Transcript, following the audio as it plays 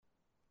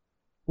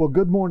Well,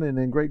 good morning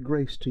and great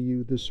grace to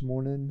you this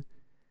morning.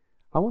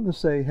 I want to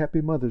say Happy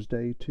Mother's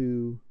Day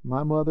to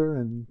my mother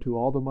and to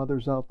all the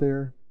mothers out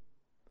there.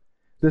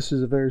 This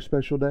is a very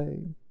special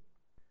day.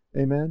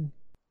 Amen.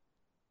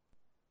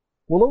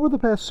 Well, over the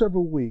past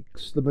several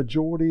weeks, the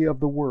majority of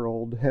the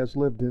world has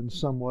lived in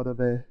somewhat of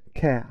a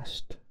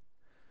cast.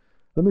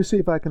 Let me see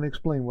if I can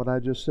explain what I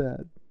just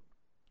said.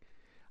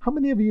 How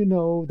many of you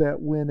know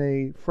that when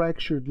a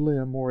fractured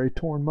limb or a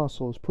torn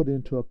muscle is put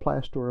into a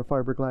plaster or a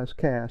fiberglass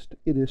cast,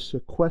 it is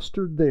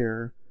sequestered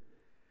there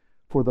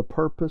for the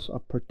purpose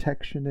of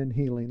protection and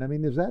healing? I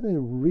mean, is that a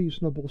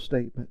reasonable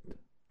statement?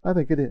 I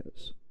think it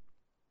is.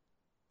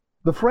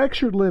 The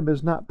fractured limb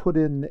is not put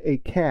in a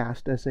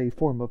cast as a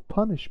form of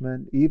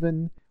punishment,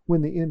 even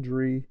when the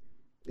injury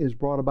is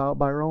brought about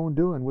by our own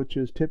doing, which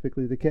is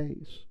typically the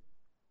case.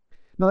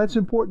 Now, that's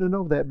important to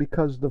know that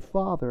because the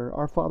Father,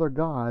 our Father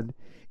God,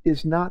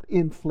 is not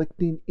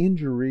inflicting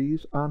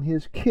injuries on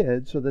His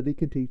kids so that He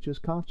can teach us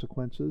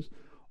consequences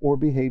or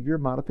behavior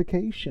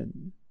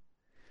modification.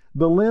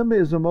 The limb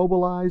is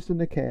immobilized in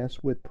the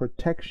cast with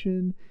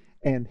protection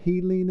and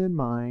healing in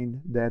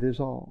mind, that is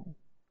all.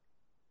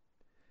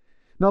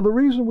 Now, the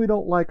reason we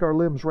don't like our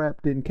limbs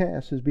wrapped in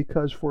casts is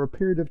because for a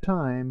period of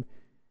time,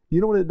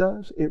 you know what it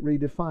does? It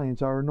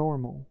redefines our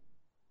normal.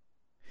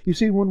 You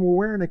see, when we're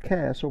wearing a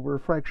cast over a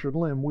fractured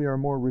limb, we are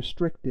more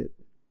restricted.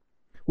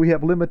 We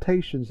have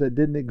limitations that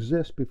didn't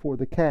exist before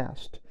the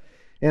cast,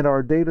 and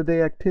our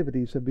day-to-day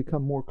activities have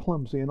become more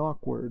clumsy and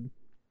awkward.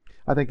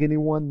 I think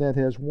anyone that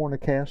has worn a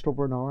cast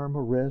over an arm,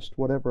 a wrist,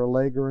 whatever, a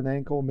leg or an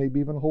ankle, maybe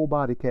even a whole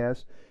body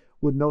cast,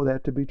 would know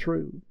that to be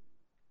true.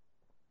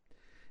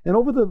 And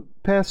over the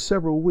past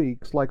several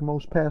weeks, like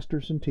most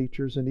pastors and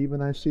teachers, and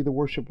even I see the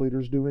worship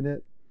leaders doing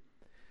it,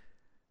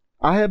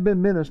 I have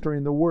been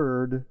ministering the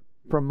Word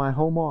from my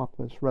home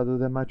office rather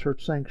than my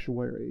church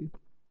sanctuary.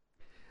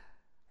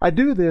 I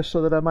do this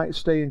so that I might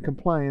stay in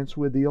compliance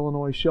with the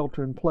Illinois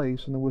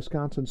shelter-in-place and the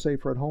Wisconsin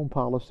safer-at-home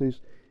policies,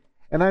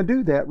 and I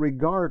do that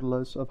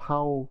regardless of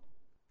how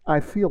I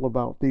feel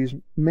about these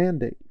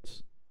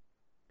mandates.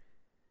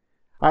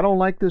 I don't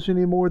like this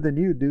any more than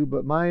you do,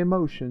 but my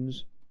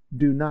emotions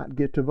do not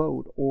get to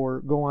vote or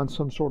go on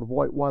some sort of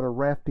whitewater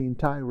rafting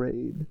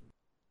tirade.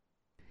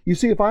 You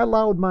see, if I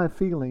allowed my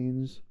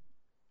feelings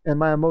and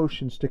my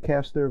emotions to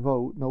cast their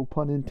vote, no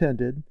pun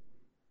intended,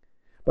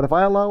 but if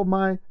I allowed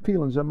my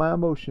feelings and my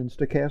emotions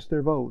to cast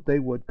their vote, they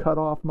would cut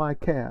off my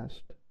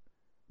cast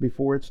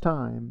before its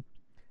time,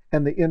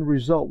 and the end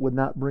result would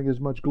not bring as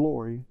much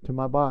glory to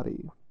my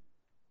body.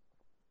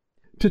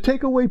 To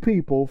take away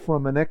people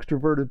from an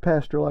extroverted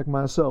pastor like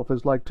myself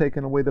is like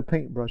taking away the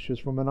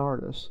paintbrushes from an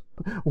artist.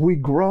 We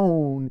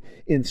groan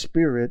in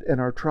spirit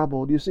and are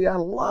troubled. You see, I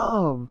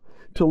love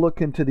to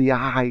look into the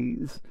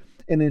eyes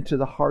and into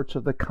the hearts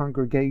of the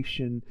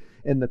congregation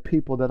and the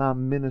people that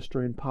I'm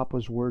ministering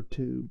Papa's Word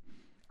to.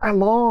 I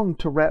long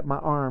to wrap my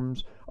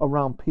arms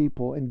around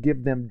people and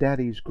give them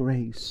Daddy's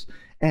grace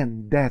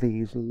and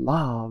Daddy's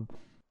love.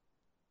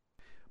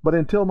 But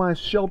until my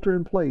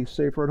shelter-in-place,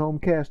 safer-at-home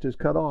cast is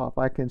cut off,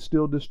 I can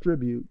still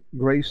distribute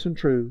grace and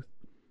truth,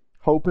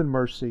 hope and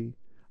mercy,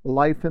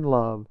 life and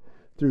love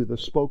through the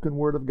spoken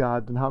Word of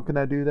God. And how can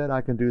I do that?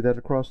 I can do that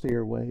across the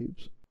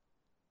airwaves.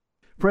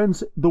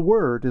 Friends, the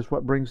Word is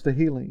what brings the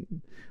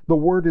healing. The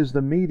Word is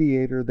the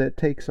mediator that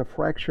takes a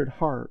fractured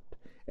heart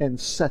and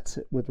sets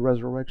it with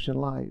resurrection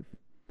life.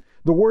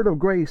 The Word of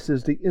grace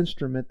is the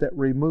instrument that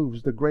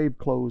removes the grave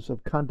clothes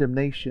of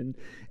condemnation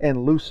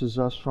and looses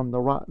us from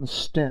the rotten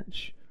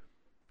stench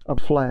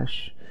of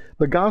flesh.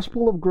 The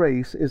gospel of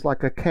grace is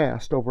like a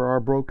cast over our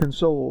broken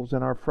souls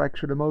and our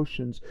fractured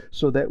emotions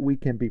so that we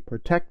can be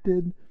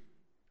protected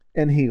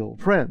and healed.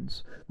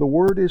 Friends, the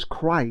Word is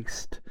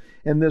Christ,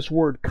 and this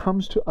Word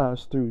comes to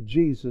us through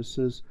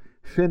Jesus'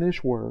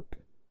 finished work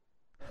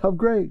of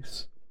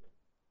grace.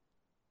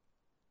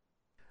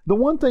 The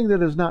one thing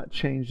that has not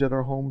changed at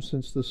our home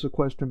since the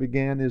sequestration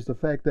began is the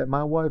fact that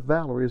my wife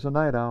Valerie is a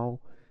night owl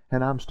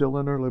and I'm still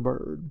an early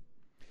bird.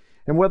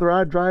 And whether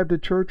I drive to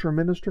church or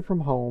minister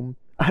from home,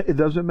 it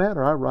doesn't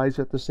matter. I rise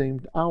at the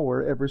same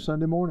hour every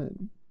Sunday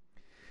morning.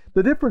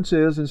 The difference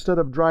is, instead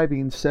of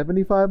driving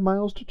 75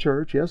 miles to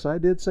church, yes, I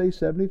did say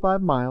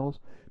 75 miles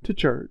to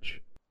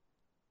church.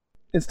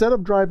 Instead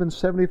of driving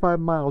 75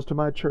 miles to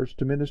my church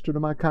to minister to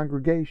my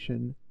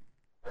congregation,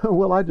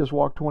 well, I just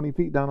walk 20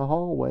 feet down a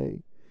hallway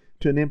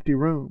to an empty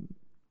room.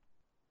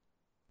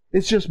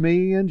 It's just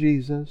me and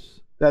Jesus.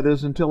 That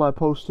is, until I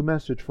post the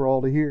message for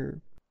all to hear.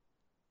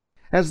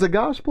 As the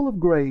gospel of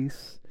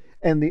grace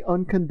and the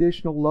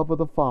unconditional love of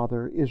the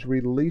Father is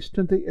released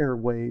into the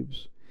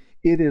airwaves,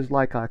 it is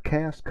like a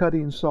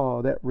cast-cutting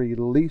saw that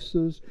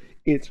releases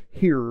its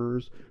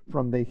hearers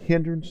from the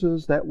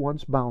hindrances that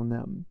once bound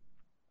them.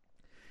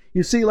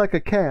 You see, like a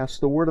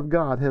cast, the Word of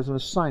God has an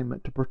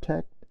assignment to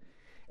protect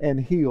and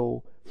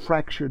heal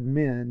fractured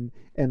men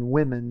and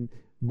women,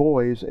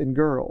 boys and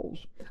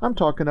girls. I'm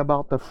talking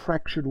about the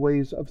fractured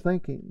ways of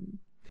thinking.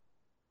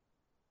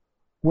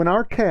 When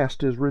our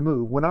cast is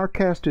removed, when our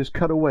cast is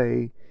cut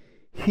away,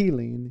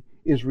 healing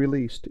is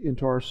released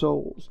into our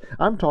souls.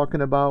 I'm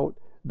talking about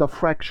the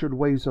fractured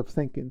ways of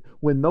thinking.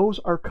 When those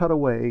are cut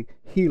away,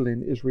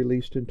 healing is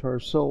released into our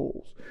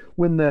souls.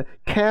 When the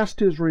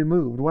cast is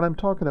removed, what I'm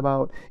talking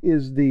about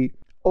is the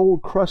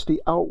old crusty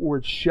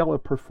outward shell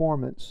of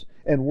performance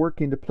and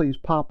working to please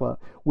Papa.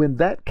 When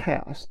that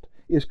cast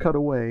is cut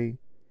away,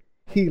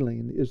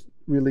 healing is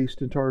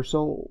released into our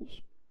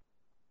souls.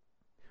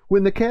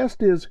 When the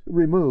cast is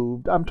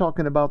removed, I'm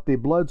talking about the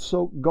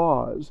blood-soaked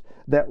gauze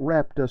that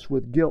wrapped us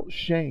with guilt,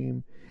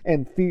 shame,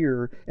 and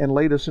fear and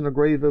laid us in a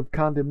grave of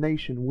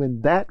condemnation.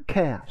 When that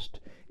cast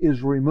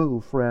is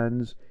removed,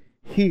 friends,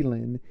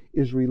 healing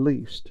is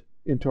released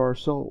into our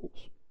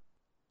souls.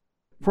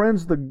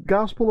 Friends, the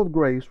gospel of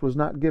grace was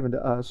not given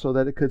to us so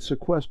that it could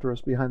sequester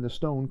us behind the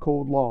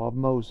stone-cold law of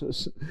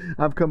Moses.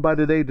 I've come by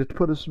today to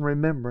put us in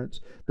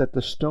remembrance that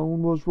the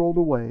stone was rolled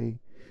away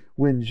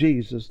when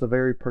Jesus, the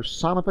very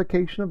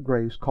personification of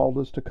grace, called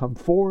us to come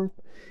forth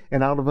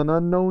and out of an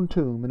unknown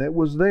tomb. And it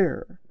was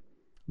there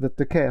that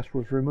the cast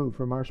was removed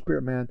from our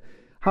spirit man.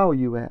 How,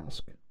 you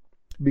ask?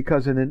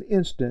 Because in an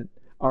instant,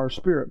 our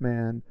spirit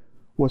man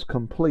was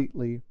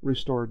completely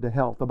restored to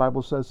health. The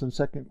Bible says in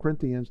 2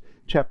 Corinthians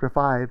chapter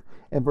 5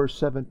 and verse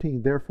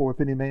 17, therefore,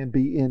 if any man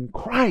be in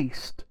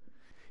Christ,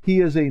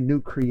 he is a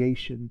new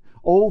creation.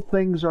 Old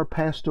things are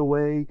passed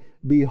away.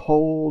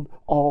 Behold,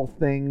 all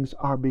things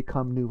are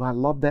become new. I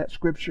love that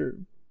scripture.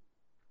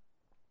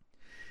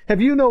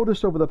 Have you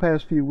noticed over the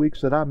past few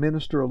weeks that I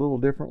minister a little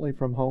differently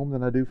from home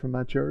than I do from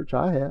my church?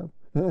 I have.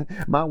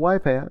 My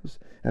wife has.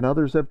 And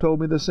others have told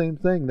me the same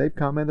thing. They've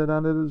commented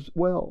on it as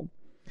well.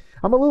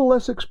 I'm a little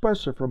less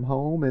expressive from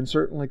home and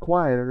certainly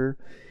quieter.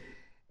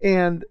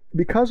 And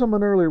because I'm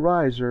an early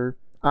riser,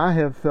 I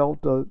have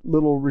felt a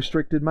little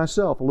restricted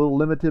myself, a little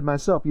limited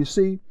myself. You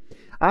see,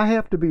 I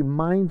have to be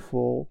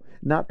mindful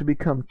not to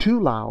become too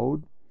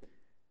loud,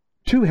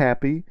 too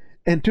happy,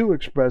 and too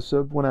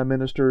expressive when I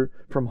minister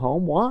from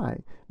home.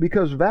 Why?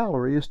 Because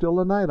Valerie is still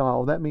a night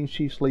owl. That means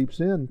she sleeps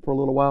in for a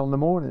little while in the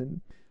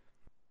morning.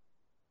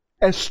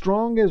 As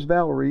strong as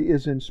Valerie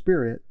is in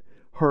spirit,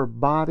 her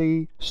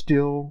body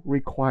still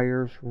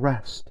requires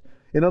rest.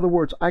 In other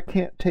words, I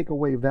can't take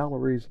away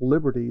Valerie's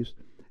liberties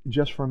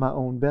just for my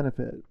own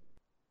benefit.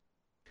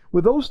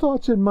 With those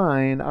thoughts in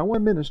mind, I want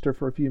to minister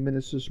for a few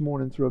minutes this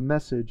morning through a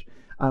message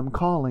I'm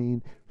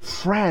calling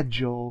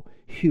Fragile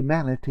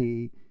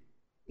Humanity,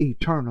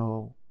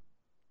 Eternal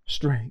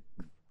Strength.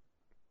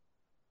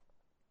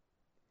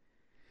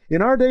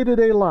 In our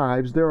day-to-day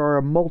lives, there are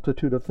a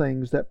multitude of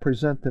things that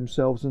present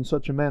themselves in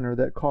such a manner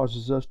that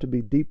causes us to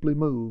be deeply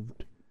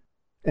moved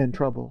and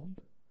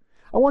troubled.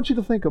 I want you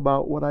to think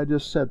about what I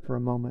just said for a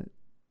moment.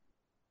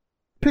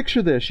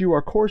 Picture this. You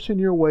are coursing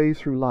your way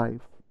through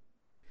life.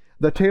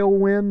 The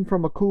tailwind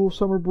from a cool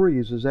summer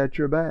breeze is at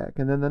your back,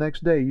 and then the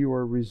next day you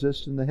are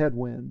resisting the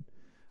headwind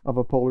of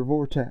a polar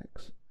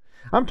vortex.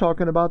 I'm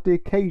talking about the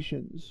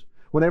occasions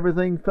when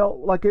everything felt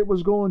like it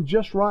was going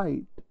just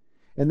right,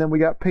 and then we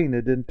got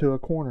painted into a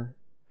corner.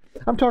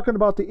 I'm talking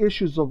about the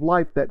issues of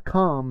life that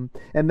come,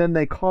 and then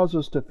they cause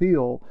us to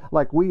feel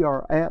like we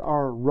are at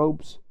our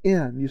rope's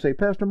end. You say,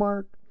 Pastor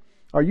Mark,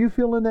 are you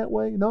feeling that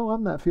way? No,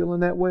 I'm not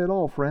feeling that way at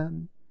all,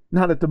 friend.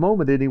 Not at the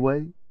moment,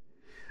 anyway.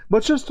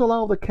 But just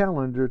allow the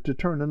calendar to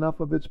turn enough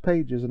of its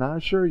pages, and I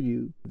assure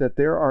you that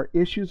there are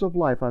issues of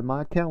life on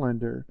my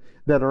calendar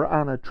that are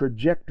on a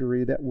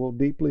trajectory that will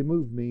deeply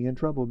move me and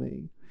trouble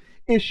me.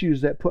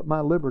 Issues that put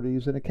my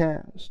liberties in a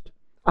cast.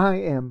 I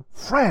am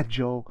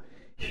fragile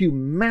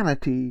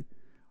humanity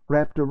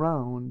wrapped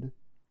around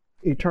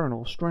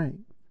eternal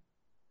strength.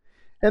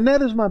 And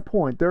that is my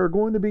point. There are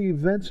going to be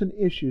events and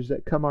issues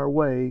that come our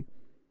way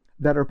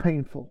that are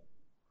painful.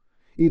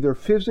 Either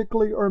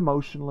physically or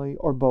emotionally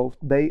or both.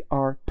 They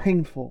are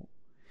painful.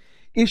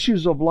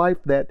 Issues of life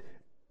that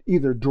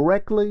either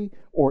directly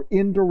or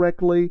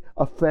indirectly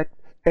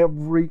affect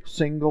every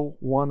single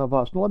one of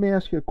us. Now let me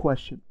ask you a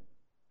question.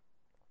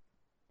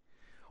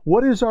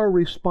 What is our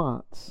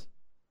response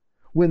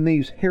when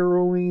these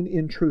harrowing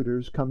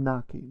intruders come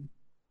knocking?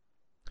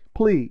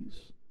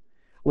 Please,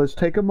 let's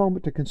take a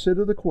moment to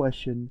consider the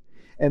question,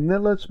 and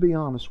then let's be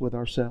honest with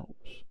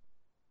ourselves.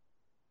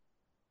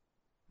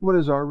 What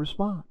is our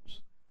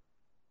response?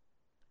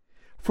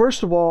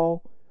 First of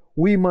all,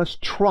 we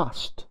must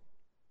trust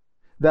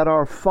that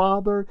our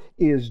Father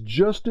is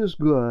just as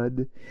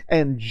good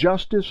and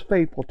just as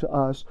faithful to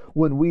us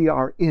when we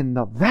are in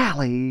the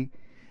valley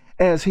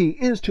as He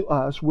is to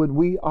us when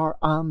we are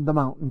on the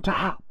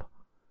mountaintop.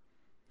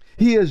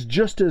 He is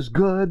just as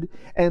good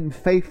and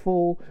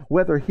faithful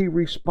whether He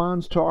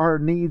responds to our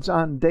needs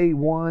on day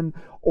 1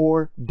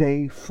 or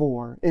day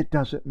 4. It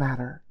doesn't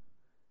matter.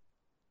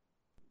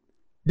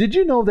 Did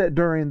you know that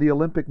during the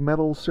Olympic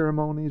medal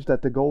ceremonies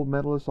that the gold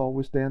medalist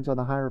always stands on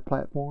a higher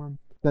platform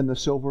than the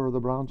silver or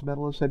the bronze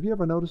medalist? Have you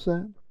ever noticed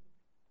that?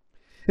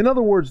 In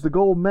other words, the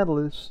gold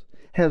medalist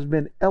has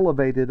been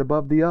elevated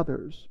above the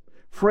others.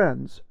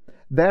 Friends,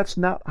 that's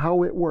not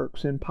how it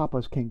works in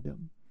Papa's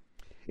kingdom.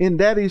 In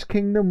Daddy's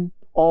kingdom,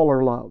 all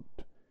are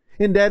loved.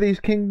 In Daddy's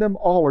kingdom,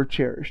 all are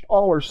cherished,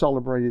 all are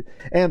celebrated,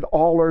 and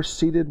all are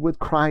seated with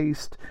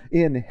Christ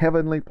in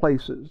heavenly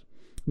places.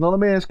 Now let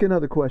me ask you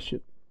another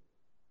question.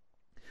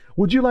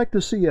 Would you like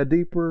to see a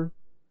deeper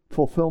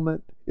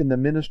fulfillment in the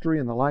ministry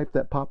and the life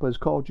that Papa has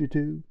called you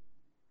to?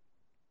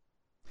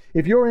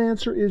 If your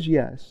answer is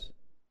yes,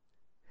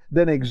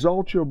 then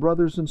exalt your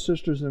brothers and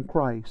sisters in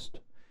Christ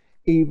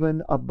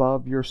even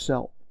above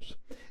yourselves.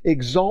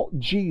 Exalt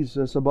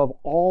Jesus above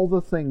all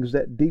the things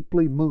that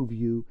deeply move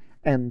you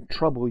and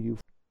trouble you.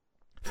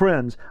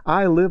 Friends,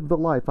 I live the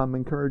life I'm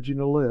encouraging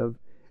you to live,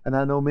 and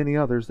I know many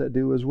others that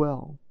do as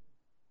well.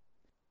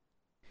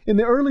 In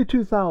the early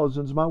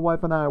 2000s, my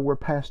wife and I were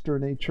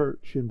pastoring a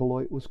church in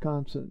Beloit,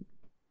 Wisconsin.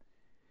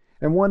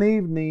 And one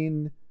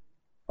evening,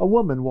 a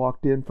woman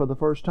walked in for the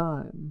first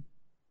time.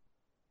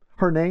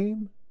 Her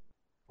name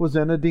was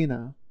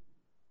Enadina.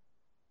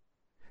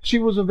 She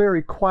was a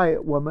very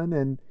quiet woman,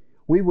 and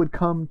we would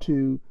come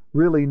to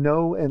really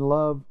know and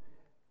love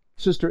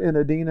Sister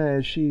Enadina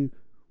as she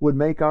would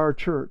make our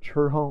church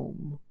her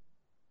home.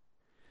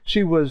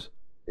 She was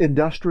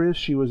industrious,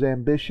 she was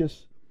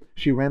ambitious,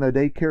 she ran a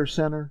daycare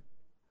center,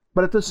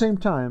 but at the same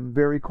time,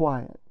 very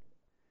quiet.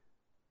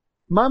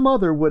 My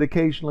mother would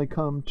occasionally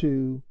come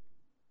to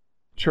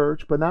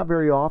church, but not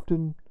very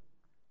often.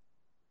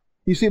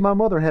 You see, my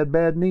mother had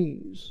bad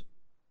knees,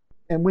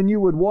 and when you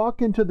would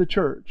walk into the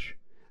church,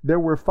 there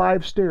were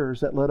 5 stairs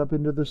that led up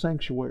into the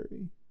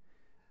sanctuary.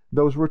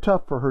 Those were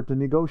tough for her to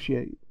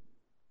negotiate.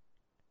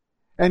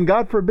 And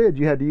God forbid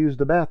you had to use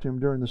the bathroom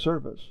during the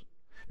service.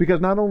 Because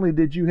not only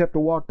did you have to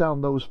walk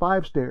down those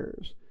 5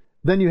 stairs,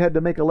 then you had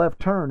to make a left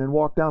turn and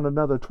walk down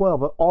another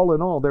 12. All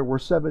in all, there were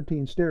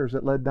 17 stairs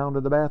that led down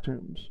to the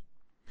bathrooms.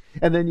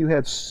 And then you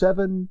had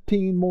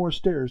 17 more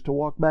stairs to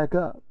walk back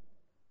up.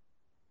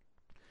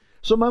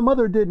 So my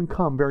mother didn't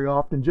come very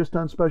often, just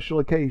on special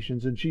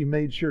occasions, and she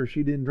made sure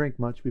she didn't drink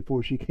much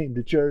before she came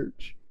to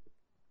church.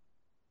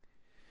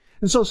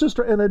 And so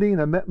Sister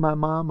Enadina met my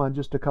mom on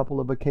just a couple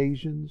of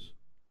occasions.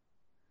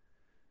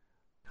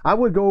 I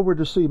would go over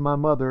to see my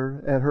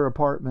mother at her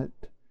apartment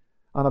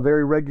on a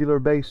very regular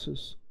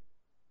basis.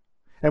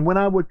 And when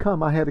I would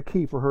come, I had a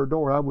key for her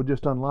door. I would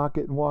just unlock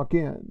it and walk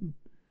in.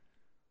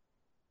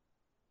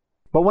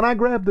 But when I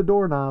grabbed the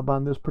doorknob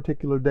on this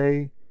particular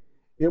day,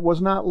 it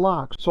was not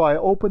locked. So I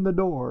opened the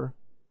door.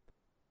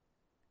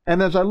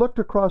 And as I looked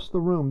across the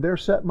room, there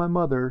sat my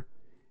mother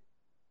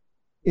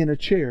in a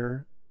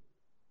chair.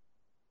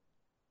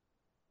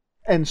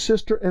 And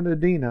Sister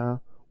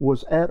Enadina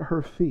was at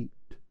her feet,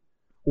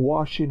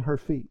 washing her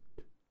feet.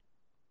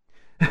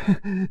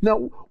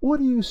 Now, what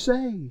do you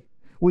say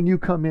when you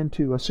come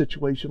into a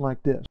situation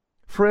like this?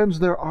 Friends,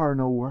 there are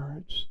no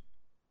words.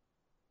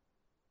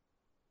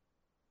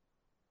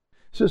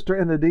 Sister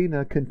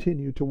Enadina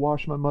continued to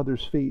wash my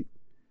mother's feet,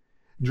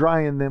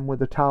 drying them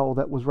with a towel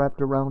that was wrapped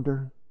around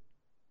her.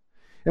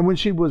 And when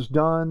she was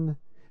done,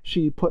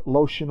 she put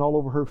lotion all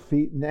over her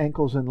feet and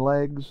ankles and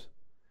legs.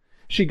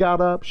 She got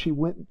up, she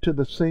went to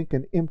the sink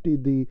and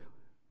emptied the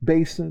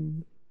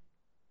basin,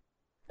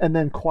 and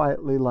then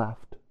quietly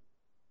left.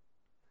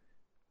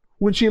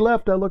 When she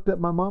left, I looked at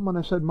my mom and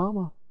I said,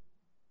 Mama,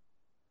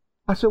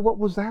 I said, what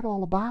was that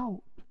all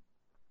about?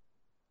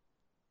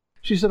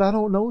 She said, I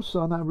don't know,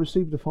 son. I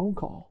received a phone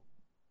call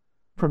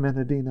from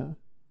Enadina.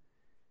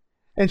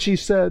 And she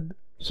said,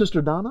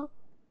 Sister Donna?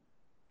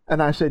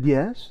 And I said,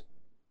 yes.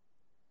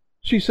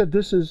 She said,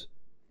 this is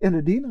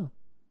Enadina.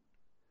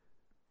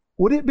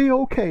 Would it be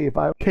okay if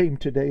I came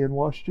today and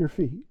washed your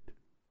feet?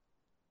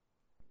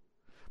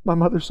 My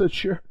mother said,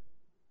 sure.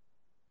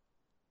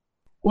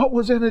 What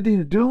was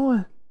Enadina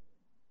doing?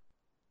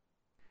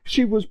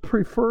 She was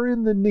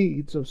preferring the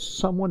needs of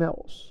someone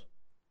else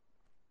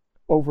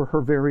over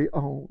her very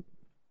own.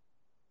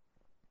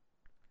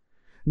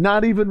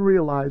 Not even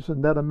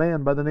realizing that a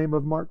man by the name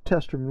of Mark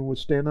Testerman would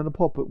stand in a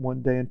pulpit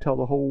one day and tell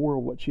the whole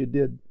world what she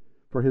did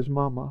for his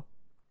mama.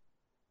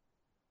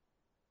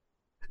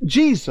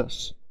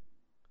 Jesus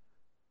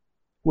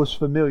was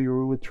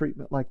familiar with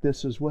treatment like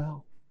this as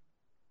well.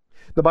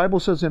 The Bible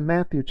says in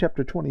Matthew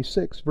chapter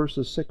 26,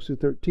 verses 6 through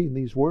 13,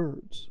 these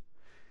words.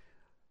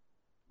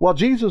 While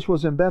Jesus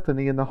was in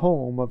Bethany in the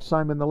home of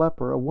Simon the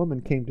leper, a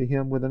woman came to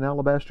him with an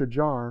alabaster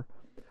jar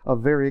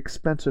of very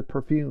expensive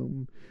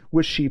perfume,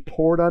 which she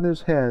poured on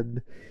his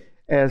head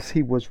as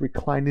he was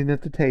reclining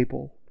at the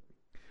table.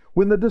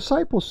 When the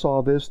disciples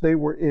saw this, they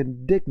were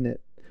indignant.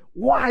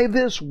 Why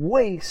this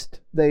waste?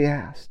 They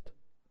asked.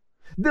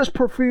 This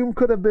perfume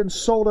could have been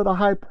sold at a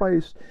high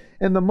price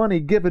and the money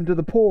given to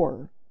the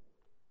poor.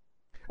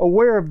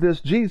 Aware of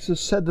this, Jesus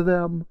said to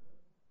them,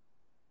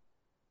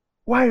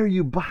 why are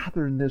you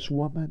bothering this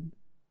woman?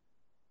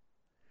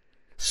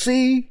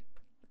 See,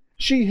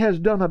 she has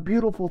done a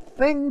beautiful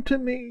thing to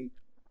me.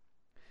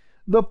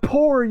 The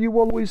poor you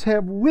will always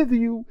have with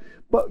you,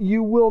 but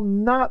you will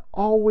not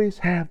always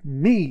have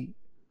me.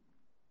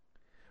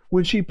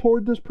 When she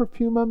poured this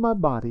perfume on my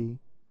body,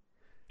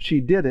 she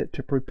did it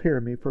to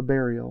prepare me for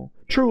burial.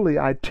 Truly,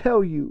 I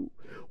tell you,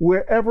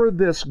 wherever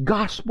this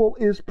gospel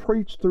is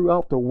preached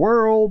throughout the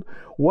world,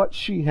 what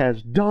she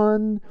has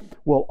done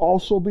will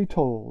also be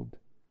told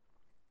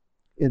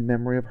in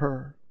memory of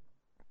her.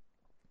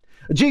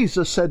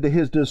 Jesus said to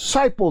his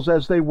disciples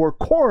as they were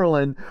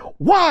quarreling,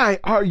 "Why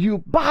are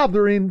you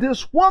bothering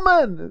this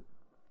woman?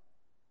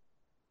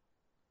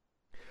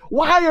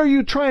 Why are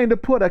you trying to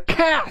put a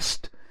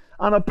cast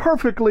on a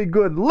perfectly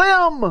good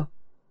limb?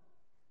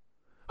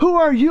 Who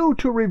are you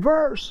to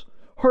reverse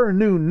her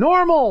new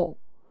normal?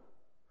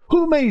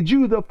 Who made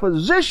you the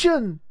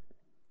physician?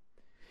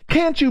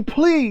 Can't you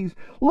please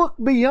look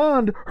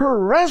beyond her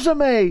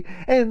resume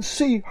and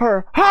see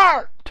her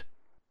heart?"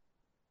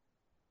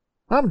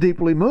 I'm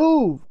deeply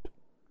moved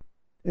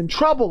and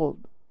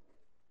troubled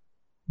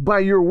by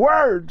your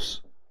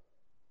words.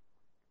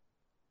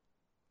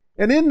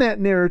 And in that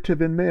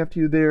narrative in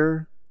Matthew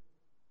there,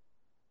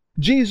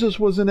 Jesus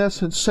was in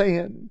essence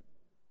saying,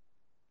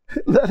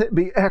 let it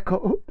be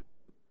echoed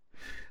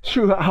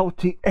throughout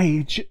the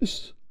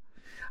ages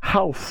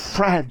how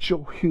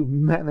fragile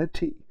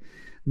humanity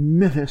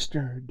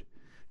ministered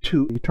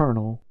to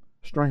eternal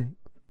strength.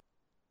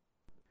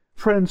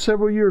 Friends,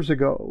 several years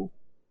ago,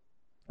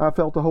 I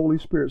felt the Holy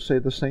Spirit say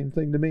the same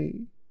thing to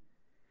me.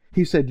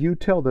 He said, you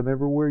tell them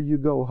everywhere you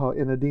go how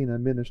Enadina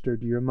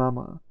ministered to your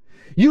mama.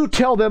 You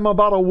tell them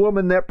about a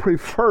woman that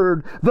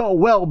preferred the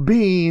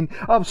well-being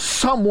of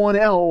someone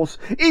else,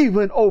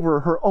 even over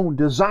her own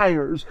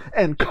desires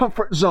and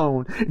comfort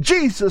zone.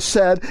 Jesus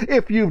said,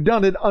 if you've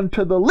done it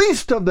unto the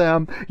least of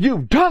them,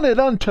 you've done it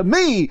unto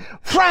me.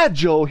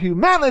 Fragile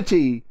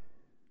humanity,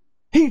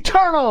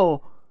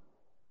 eternal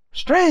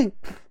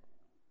strength.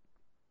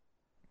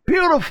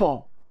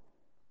 Beautiful.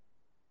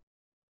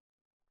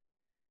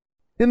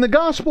 In the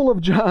Gospel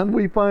of John,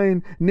 we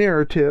find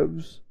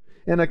narratives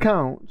and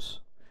accounts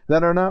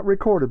that are not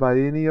recorded by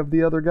any of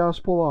the other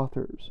Gospel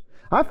authors.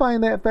 I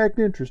find that fact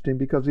interesting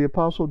because the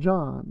Apostle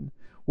John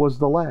was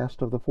the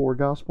last of the 4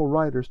 Gospel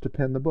writers to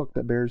pen the book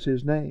that bears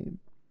his name.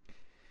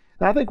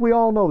 Now, I think we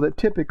all know that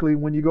typically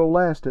when you go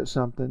last at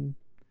something,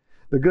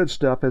 the good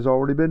stuff has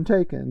already been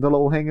taken. The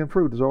low-hanging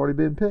fruit has already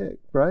been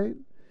picked, right?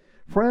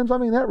 Friends,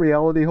 that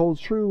reality holds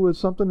true with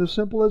something as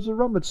simple as a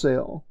rummage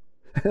sale.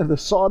 The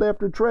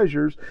sought-after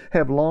treasures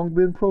have long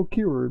been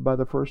procured by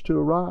the first to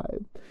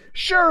arrive.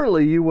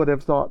 Surely you would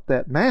have thought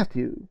that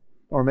Matthew,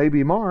 or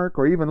maybe Mark,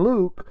 or even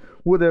Luke,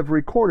 would have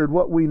recorded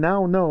what we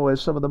now know as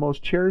some of the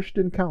most cherished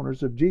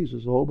encounters of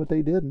Jesus. Oh, but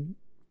they didn't.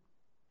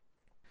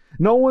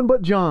 No one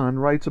but John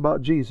writes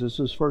about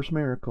Jesus' first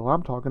miracle.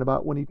 I'm talking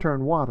about when he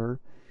turned water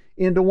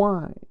into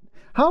wine.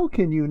 How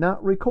can you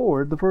not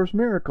record the first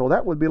miracle?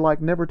 That would be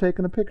like never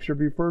taking a picture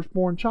of your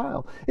firstborn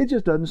child. It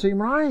just doesn't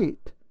seem right.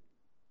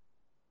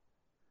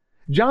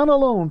 John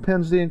alone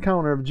pens the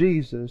encounter of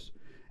Jesus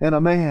and a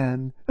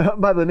man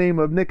by the name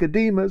of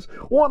Nicodemus,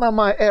 one of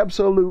my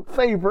absolute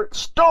favorite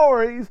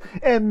stories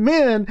and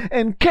men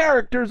and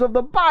characters of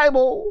the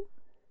Bible.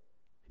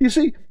 You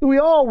see, we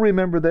all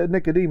remember that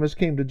Nicodemus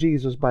came to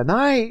Jesus by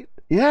night.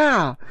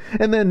 Yeah.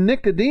 And then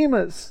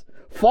Nicodemus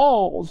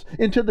falls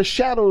into the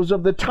shadows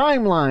of the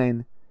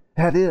timeline.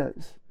 That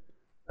is,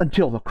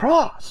 until the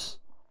cross.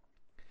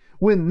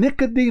 When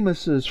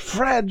Nicodemus's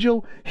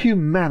fragile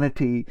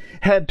humanity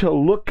had to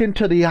look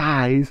into the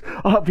eyes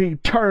of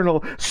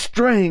eternal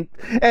strength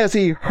as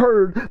he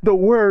heard the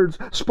words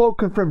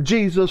spoken from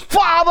Jesus,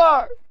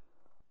 Father,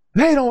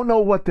 they don't know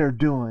what they're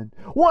doing.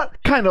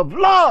 What kind of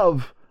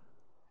love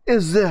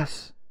is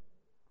this?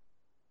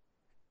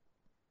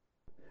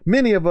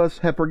 Many of us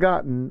have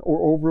forgotten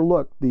or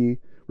overlooked the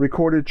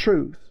recorded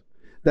truth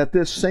that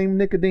this same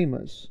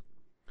Nicodemus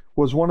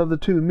was one of the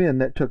 2 men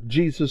that took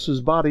Jesus'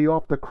 body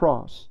off the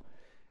cross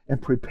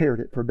and prepared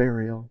it for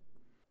burial.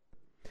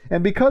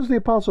 And because the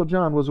Apostle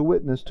John was a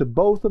witness to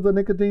both of the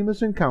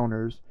Nicodemus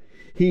encounters,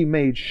 he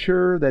made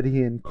sure that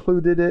he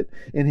included it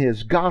in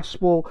his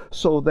gospel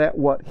so that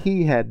what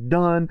he had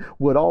done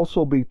would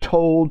also be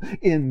told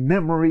in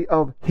memory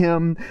of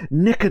him.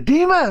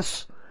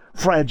 Nicodemus,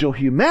 fragile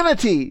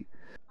humanity,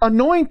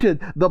 anointed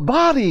the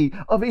body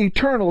of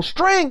eternal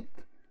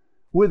strength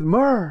with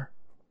myrrh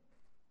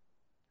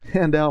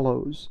and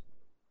aloes.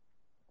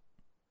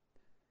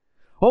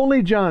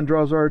 Only John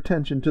draws our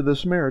attention to the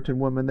Samaritan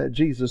woman that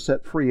Jesus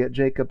set free at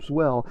Jacob's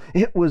well.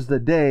 It was the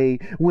day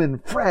when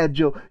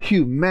fragile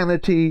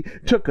humanity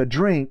took a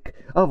drink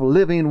of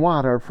living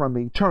water from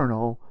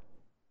eternal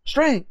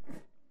strength.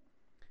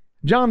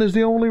 John is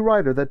the only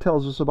writer that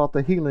tells us about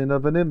the healing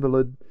of an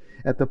invalid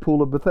at the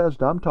pool of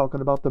Bethesda. I'm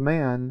talking about the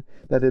man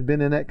that had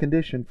been in that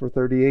condition for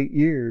 38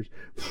 years.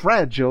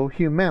 Fragile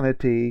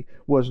humanity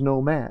was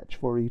no match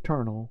for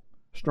eternal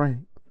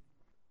strength.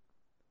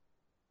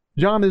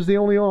 John is the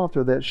only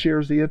author that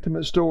shares the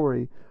intimate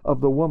story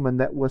of the woman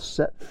that was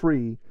set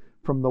free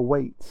from the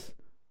weights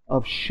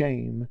of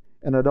shame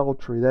and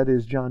adultery. That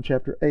is John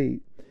chapter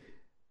 8.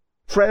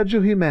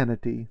 Fragile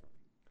humanity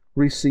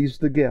receives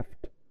the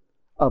gift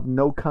of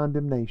no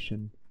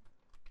condemnation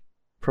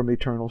from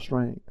eternal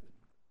strength.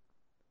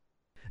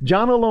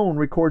 John alone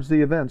records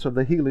the events of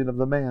the healing of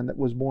the man that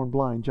was born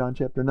blind, John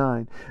chapter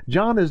 9.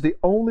 John is the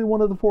only one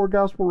of the four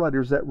gospel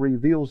writers that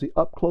reveals the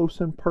up-close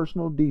and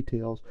personal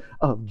details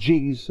of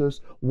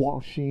Jesus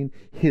washing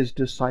his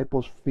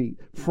disciples' feet.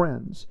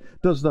 Friends,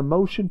 does the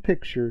motion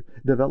picture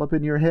develop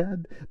in your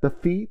head? The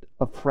feet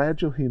of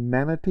fragile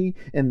humanity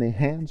in the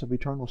hands of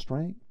eternal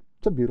strength?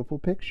 It's a beautiful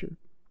picture.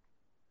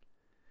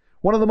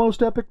 One of the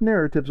most epic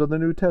narratives of the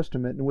New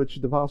Testament, in which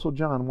the Apostle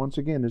John once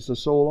again is the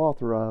sole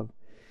author of,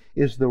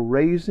 is the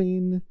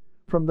raising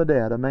from the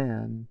dead a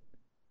man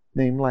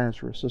named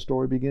Lazarus. The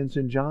story begins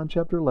in John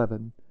chapter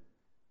 11,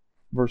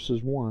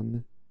 verses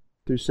 1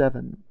 through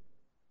 7.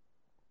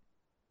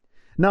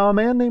 Now a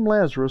man named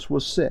Lazarus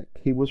was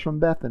sick. He was from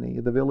Bethany,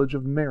 the village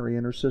of Mary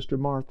and her sister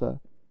Martha.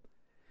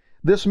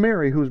 This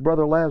Mary, whose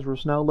brother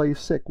Lazarus now lay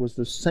sick, was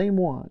the same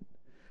one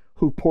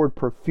who poured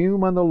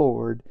perfume on the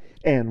Lord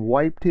and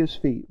wiped his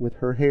feet with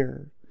her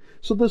hair.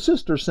 So the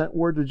sister sent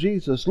word to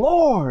Jesus,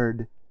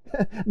 "Lord,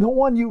 the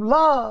one you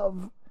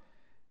love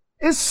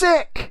is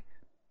sick."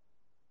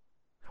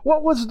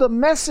 What was the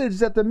message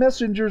that the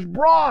messengers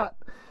brought?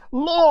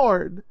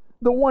 Lord,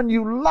 the one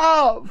you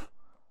love,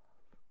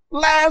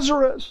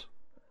 Lazarus,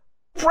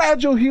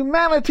 fragile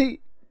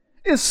humanity,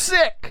 is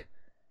sick.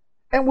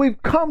 And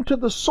we've come to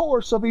the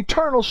source of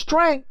eternal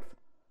strength.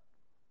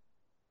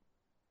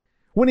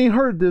 When he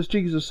heard this,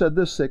 Jesus said,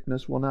 "This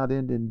sickness will not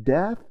end in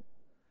death.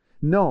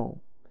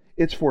 No,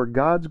 it's for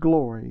God's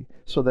glory,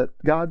 so that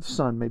God's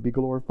Son may be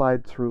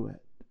glorified through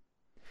it."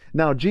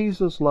 Now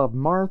Jesus loved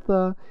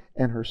Martha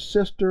and her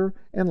sister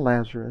and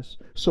Lazarus.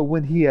 So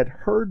when he had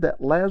heard that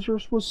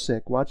Lazarus was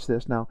sick, watch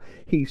this now,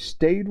 he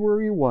stayed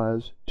where he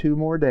was 2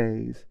 more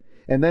days.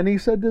 And then he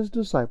said to his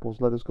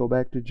disciples, "Let us go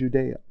back to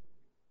Judea."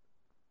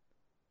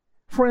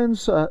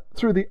 Friends,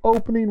 through the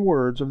opening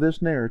words of this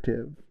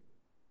narrative,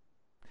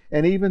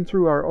 and even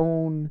through our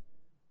own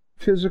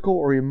physical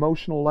or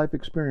emotional life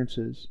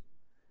experiences,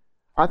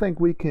 I think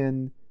we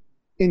can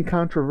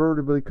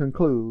incontrovertibly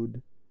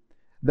conclude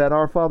that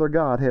our Father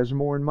God has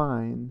more in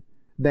mind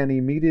than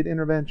immediate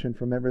intervention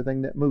from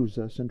everything that moves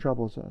us and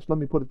troubles us. Let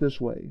me put it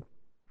this way.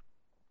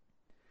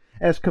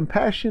 As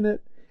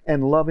compassionate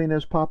and loving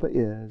as Papa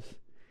is,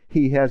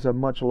 He has a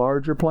much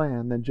larger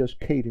plan than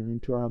just catering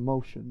to our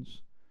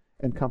emotions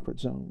and comfort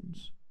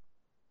zones.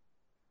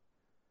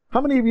 How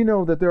many of you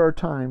know that there are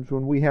times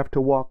when we have to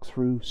walk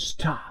through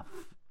stuff?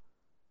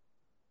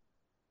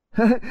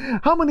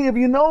 How many of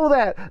you know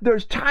that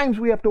there's times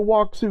we have to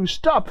walk through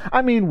stuff?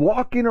 I mean,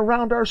 walking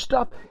around our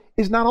stuff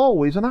is not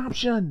always an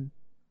option.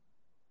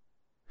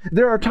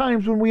 There are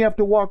times when we have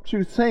to walk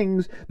through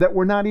things that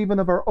were not even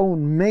of our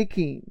own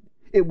making.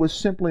 It was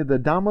simply the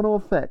domino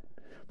effect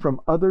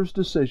from others'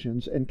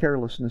 decisions and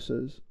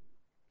carelessnesses.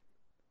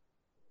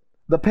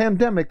 The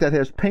pandemic that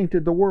has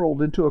painted the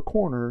world into a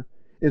corner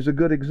is a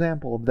good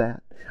example of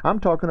that. I'm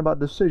talking about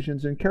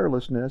decisions and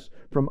carelessness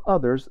from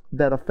others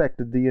that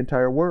affected the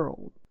entire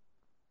world.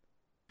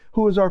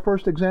 Who is our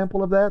first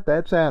example of that?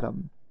 That's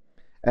Adam.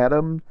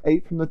 Adam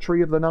ate from the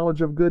tree of the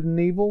knowledge of good and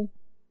evil.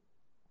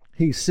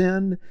 He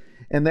sinned,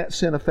 and that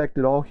sin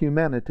affected all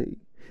humanity.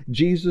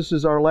 Jesus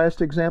is our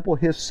last example.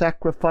 His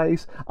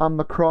sacrifice on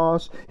the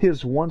cross,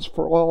 His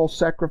once-for-all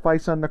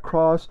sacrifice on the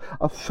cross,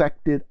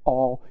 affected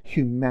all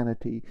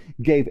humanity.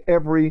 Gave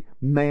every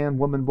man,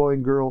 woman, boy,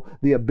 and girl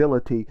the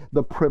ability,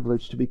 the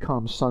privilege to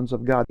become sons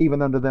of God,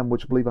 even unto them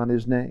which believe on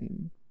His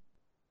name.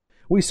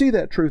 We see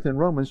that truth in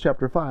Romans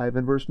chapter 5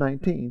 and verse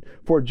 19.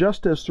 For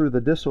just as through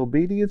the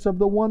disobedience of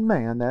the one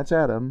man, that's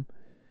Adam,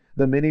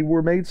 the many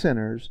were made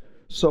sinners,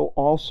 so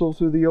also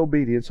through the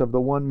obedience of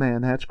the one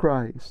man, that's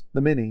Christ,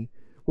 the many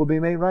will be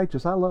made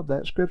righteous. I love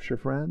that scripture,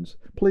 friends.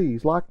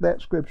 Please lock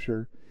that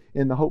scripture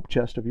in the hope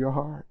chest of your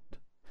heart.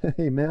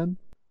 Amen.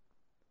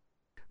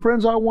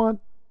 Friends, I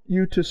want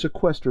you to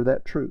sequester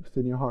that truth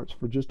in your hearts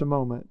for just a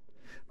moment.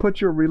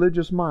 Put your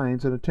religious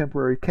minds in a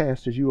temporary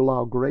cast as you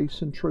allow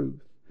grace and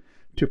truth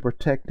to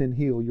protect and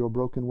heal your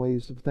broken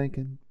ways of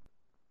thinking.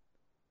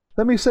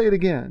 Let me say it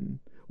again.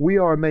 We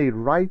are made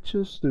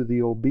righteous through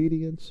the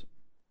obedience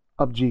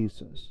of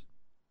Jesus.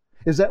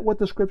 Is that what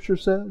the Scripture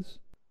says?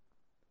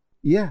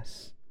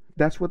 Yes,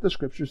 that's what the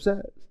Scripture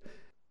says.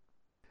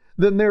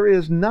 Then there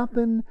is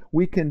nothing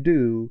we can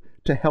do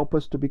to help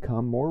us to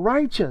become more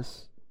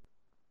righteous.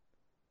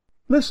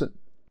 Listen,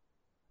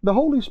 the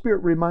Holy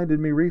Spirit reminded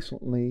me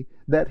recently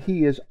that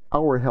He is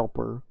our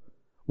helper.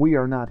 We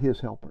are not His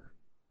helper.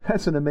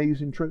 That's an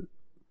amazing truth.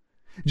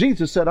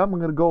 Jesus said, "I'm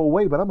going to go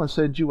away, but I'm going to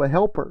send you a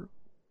helper."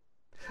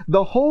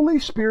 The Holy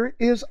Spirit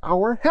is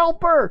our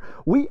helper.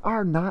 We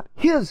are not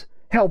His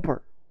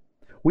helper.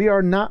 We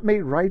are not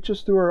made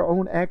righteous through our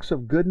own acts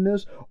of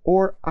goodness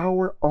or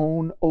our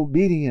own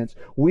obedience.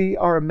 We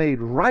are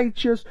made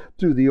righteous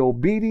through the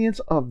obedience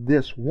of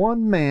this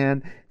one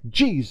man,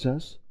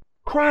 Jesus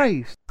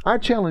Christ. I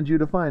challenge you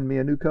to find me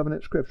a New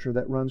Covenant scripture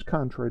that runs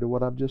contrary to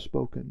what I've just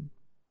spoken.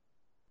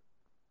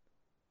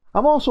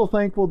 I'm also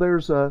thankful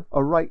there's a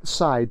right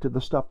side to the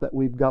stuff that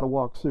we've got to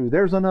walk through.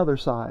 There's another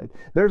side.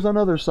 There's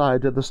another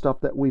side to the stuff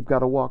that we've got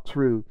to walk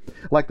through.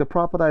 Like the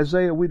prophet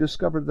Isaiah, we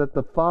discovered that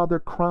the Father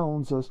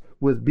crowns us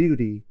with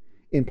beauty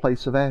in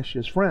place of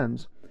ashes.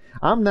 Friends,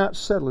 I'm not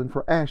settling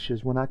for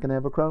ashes when I can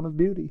have a crown of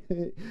beauty.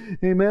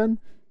 Amen?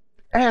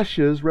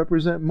 Ashes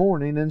represent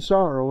mourning and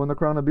sorrow, and the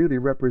crown of beauty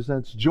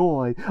represents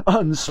joy,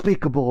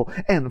 unspeakable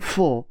and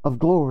full of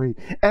glory.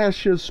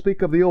 Ashes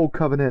speak of the old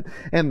covenant,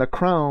 and the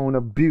crown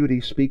of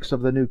beauty speaks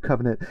of the new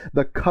covenant,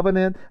 the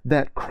covenant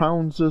that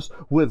crowns us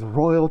with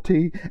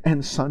royalty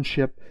and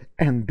sonship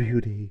and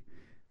beauty.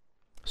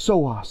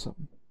 So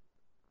awesome.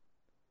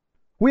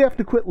 We have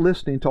to quit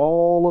listening to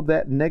all of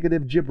that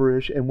negative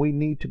gibberish, and we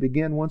need to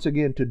begin once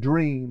again to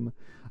dream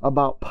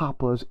about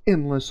Papa's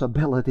endless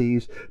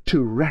abilities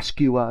to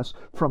rescue us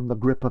from the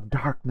grip of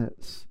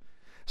darkness.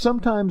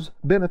 Sometimes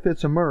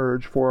benefits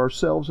emerge for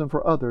ourselves and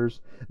for others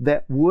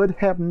that would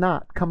have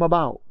not come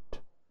about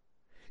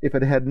if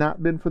it had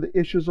not been for the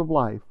issues of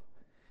life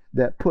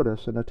that put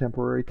us in a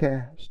temporary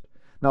cast.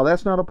 Now,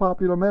 that's not a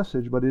popular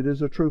message, but it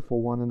is a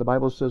truthful one, and the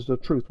Bible says the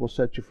truth will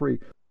set you free.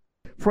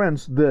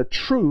 Friends, the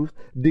truth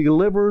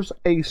delivers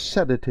a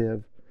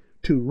sedative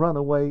to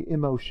runaway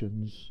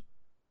emotions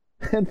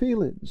and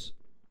feelings.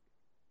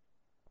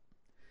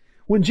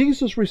 When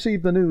Jesus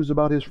received the news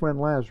about his friend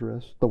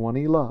Lazarus, the one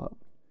he loved,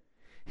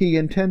 he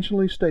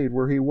intentionally stayed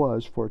where he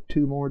was for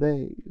 2 more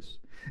days.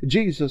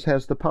 Jesus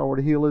has the power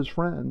to heal his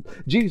friend.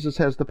 Jesus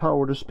has the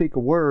power to speak a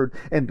word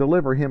and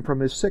deliver him from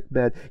his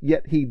sickbed,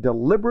 yet he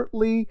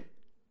deliberately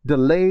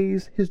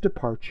delays his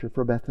departure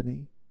for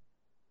Bethany.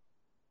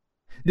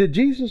 Did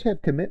Jesus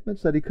have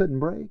commitments that he couldn't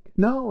break?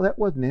 No, that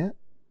wasn't it.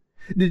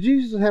 Did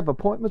Jesus have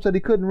appointments that he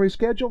couldn't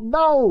reschedule?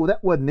 No,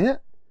 that wasn't it.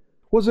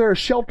 Was there a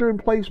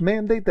shelter-in-place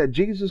mandate that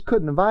Jesus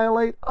couldn't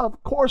violate?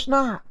 Of course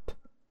not.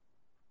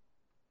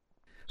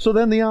 So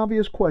then the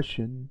obvious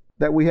question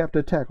that we have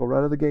to tackle right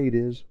out of the gate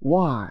is,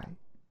 why?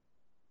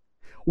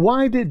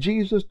 Why did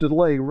Jesus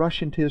delay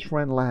rushing to his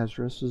friend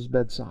Lazarus'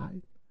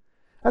 bedside?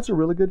 That's a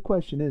really good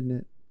question, isn't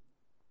it?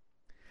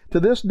 To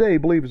this day,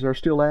 believers are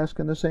still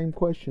asking the same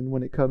question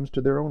when it comes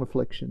to their own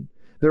affliction,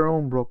 their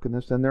own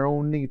brokenness, and their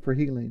own need for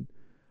healing.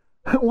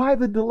 Why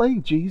the delay,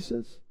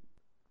 Jesus?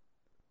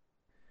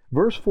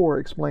 Verse 4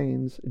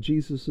 explains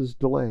Jesus'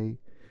 delay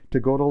to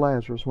go to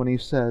Lazarus when he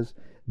says,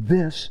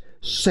 "This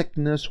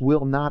sickness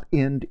will not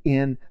end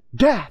in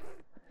death."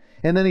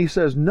 And then he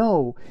says,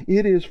 "No,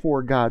 it is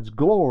for God's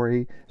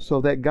glory,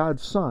 so that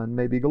God's Son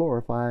may be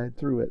glorified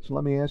through it." So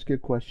let me ask you a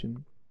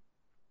question.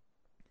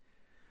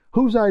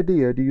 Whose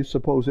idea do you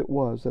suppose it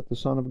was that the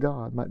Son of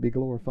God might be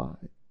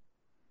glorified?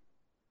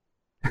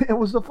 It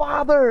was the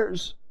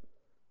Father's.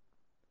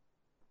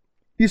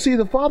 You see,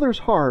 the Father's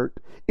heart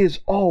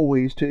is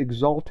always to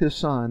exalt His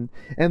Son,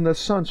 and the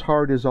Son's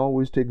heart is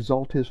always to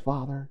exalt His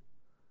Father.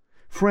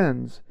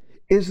 Friends,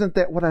 isn't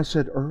that what I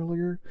said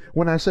earlier?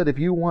 When I said if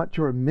you want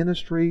your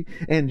ministry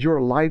and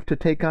your life to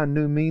take on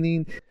new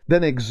meaning,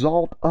 then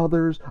exalt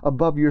others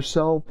above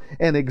yourself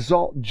and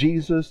exalt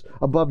Jesus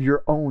above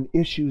your own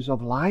issues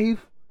of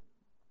life.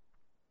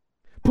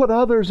 Put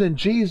others and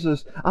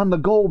Jesus on the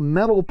gold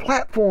medal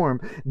platform.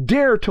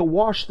 Dare to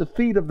wash the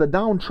feet of the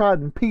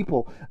downtrodden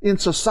people in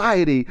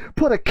society.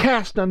 Put a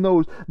cast on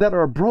those that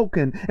are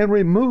broken and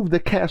remove the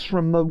cast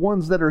from the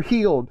ones that are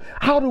healed.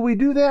 How do we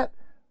do that?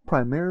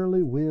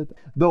 Primarily with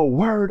the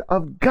Word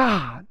of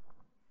God.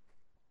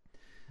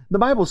 The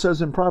Bible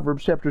says in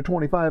Proverbs chapter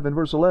 25 and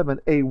verse 11,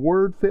 "A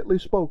word fitly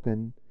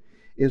spoken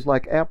is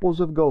like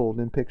apples of gold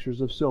in pictures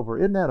of silver."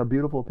 Isn't that a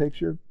beautiful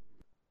picture?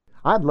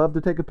 I'd love to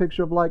take a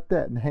picture of like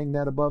that and hang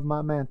that above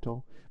my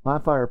mantle, my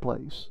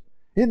fireplace.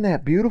 Isn't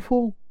that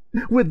beautiful?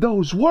 With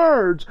those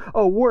words,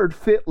 a word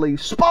fitly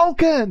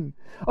spoken,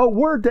 a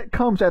word that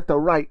comes at the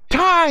right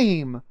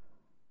time,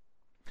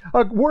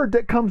 a word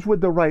that comes with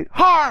the right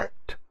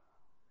heart,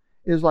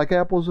 is like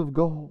apples of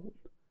gold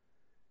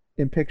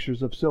in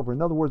pictures of silver.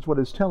 In other words, what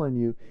it's telling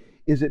you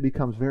is it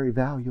becomes very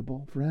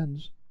valuable,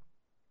 friends.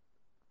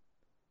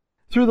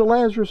 Through the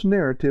Lazarus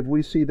narrative,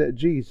 we see that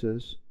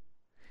Jesus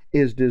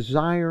is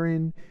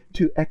desiring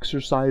to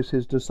exercise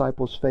His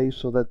disciples' faith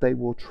so that they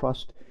will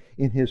trust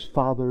in His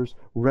Father's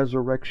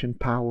resurrection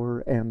power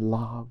and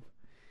love.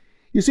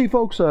 You see,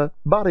 folks, a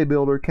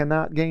bodybuilder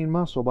cannot gain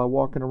muscle by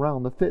walking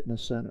around the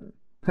fitness center.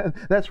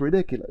 That's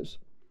ridiculous.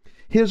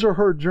 His or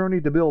her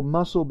journey to build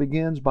muscle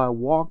begins by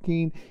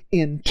walking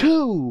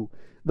into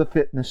the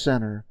fitness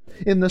center.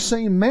 In the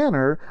same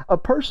manner, a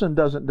person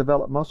doesn't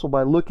develop muscle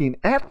by looking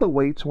at the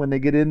weights when they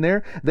get in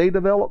there. They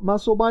develop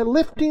muscle by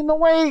lifting the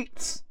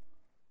weights.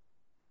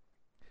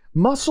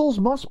 Muscles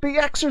must be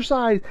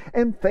exercised,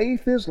 and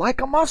faith is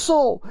like a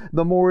muscle.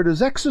 The more it is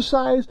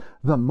exercised,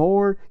 the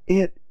more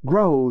it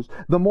grows.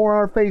 The more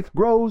our faith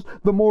grows,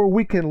 the more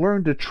we can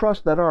learn to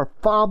trust that our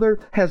Father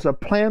has a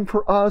plan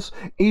for us,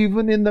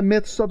 even in the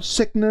midst of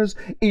sickness,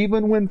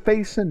 even when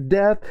facing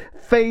death.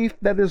 Faith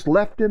that is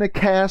left in a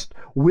cast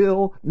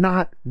will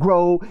not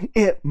grow.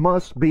 It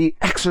must be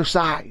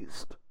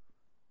exercised.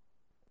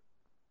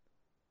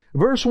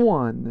 Verse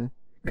 1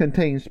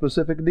 contains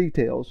specific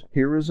details.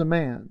 Here is a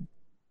man.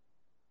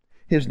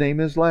 His name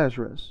is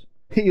Lazarus.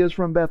 He is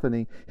from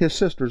Bethany. His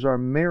sisters are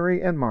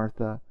Mary and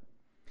Martha.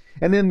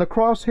 And in the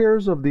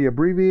crosshairs of the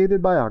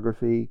abbreviated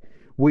biography,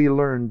 we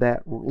learn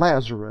that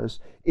Lazarus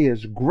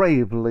is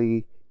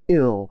gravely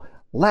ill.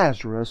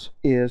 Lazarus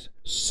is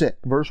sick.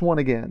 Verse 1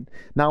 again.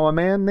 Now a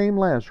man named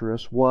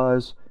Lazarus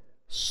was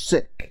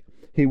sick.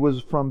 He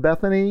was from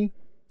Bethany,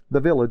 the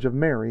village of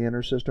Mary and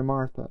her sister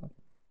Martha.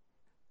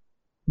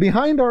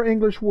 Behind our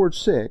English word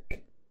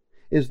sick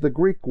is the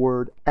Greek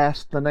word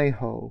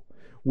astheneho,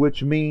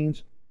 which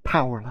means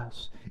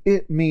powerless.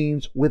 It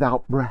means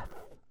without breath.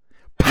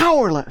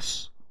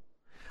 Powerless.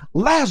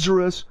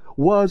 Lazarus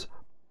was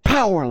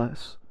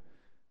powerless.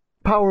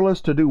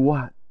 Powerless to do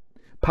what?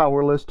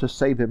 Powerless to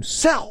save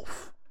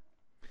himself.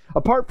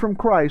 Apart from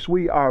Christ,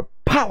 we are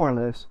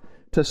powerless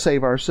to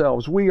save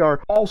ourselves. We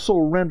are also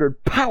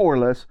rendered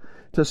powerless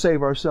to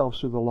save ourselves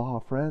through the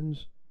law,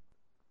 friends.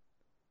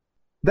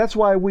 That's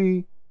why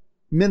we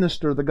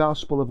minister the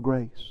gospel of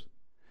grace,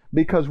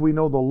 because we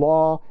know the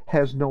law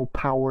has no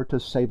power to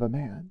save a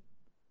man.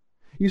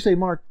 You say,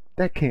 Mark,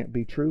 that can't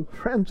be true.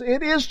 Friends,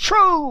 it is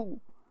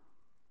true.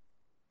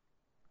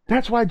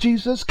 That's why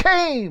Jesus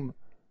came,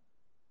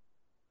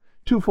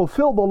 to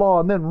fulfill the law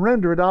and then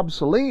render it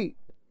obsolete.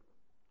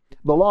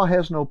 The law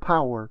has no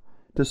power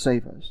to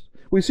save us.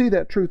 We see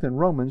that truth in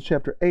Romans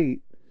chapter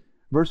 8,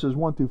 verses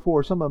 1 through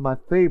 4, some of my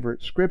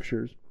favorite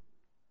scriptures.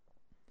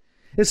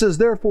 It says,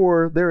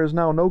 therefore, there is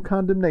now no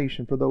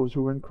condemnation for those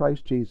who are in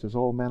Christ Jesus.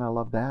 Oh man, I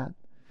love that.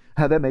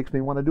 That makes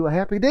me want to do a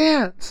happy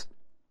dance.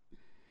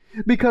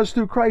 Because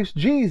through Christ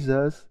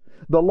Jesus,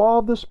 the law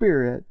of the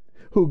Spirit,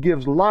 who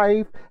gives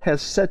life,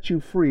 has set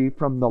you free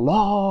from the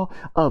law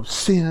of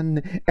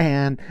sin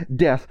and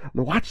death.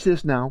 Now watch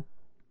this now.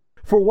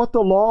 For what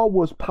the law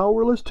was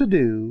powerless to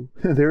do,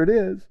 there it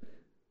is.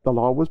 The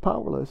law was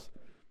powerless.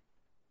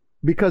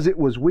 Because it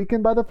was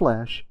weakened by the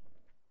flesh,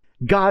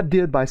 God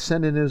did by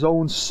sending His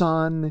own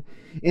Son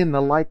in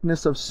the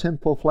likeness of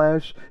sinful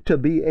flesh to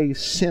be a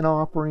sin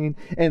offering.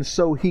 And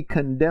so He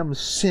condemns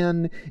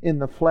sin in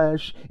the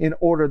flesh in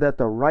order that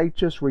the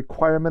righteous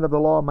requirement of the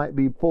law might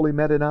be fully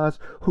met in us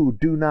who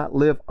do not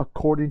live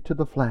according to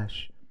the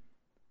flesh,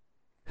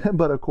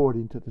 but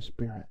according to the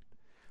Spirit.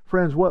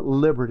 Friends, what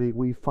liberty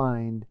we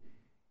find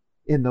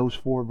in those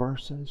 4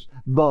 verses.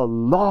 The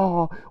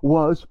law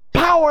was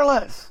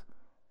powerless.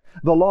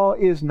 The law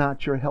is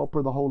not your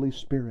helper. The Holy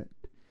Spirit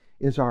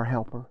is our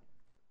helper.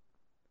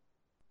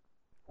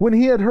 When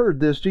He had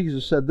heard this,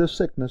 Jesus said, this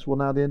sickness will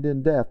not end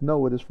in death.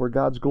 No, it is for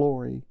God's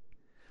glory,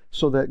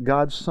 so that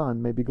God's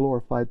Son may be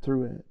glorified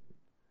through it.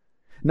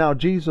 Now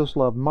Jesus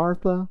loved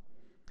Martha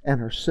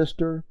and her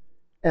sister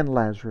and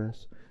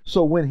Lazarus.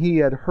 So when He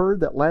had heard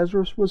that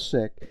Lazarus was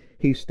sick,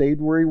 He stayed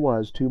where He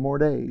was 2 more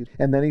days.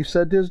 And then He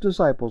said to His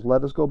disciples,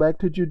 let us go back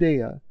to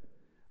Judea.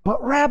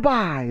 But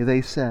Rabbi,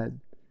 they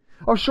said,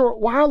 a short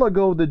while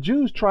ago the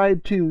Jews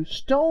tried to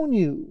stone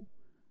you,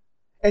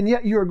 and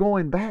yet you are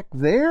going back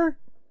there?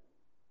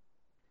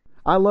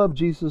 I love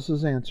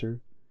Jesus' answer.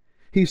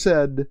 He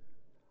said,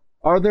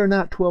 are there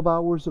not 12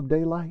 hours of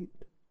daylight?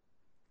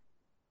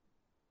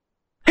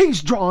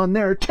 He's drawing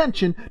their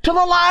attention to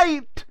the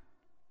light.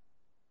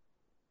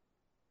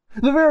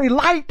 The very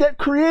light that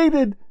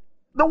created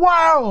the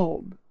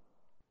world.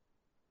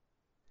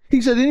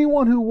 He said,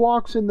 anyone who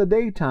walks in the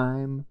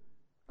daytime,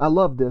 I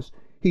love this,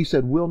 He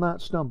said, will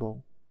not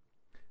stumble,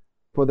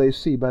 for they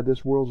see by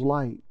this world's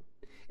light.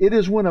 It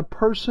is when a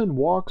person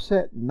walks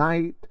at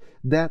night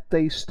that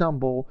they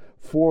stumble,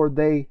 for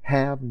they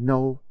have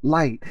no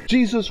light.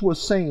 Jesus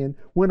was saying,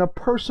 when a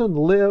person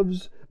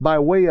lives by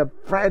way of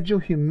fragile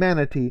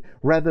humanity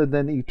rather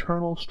than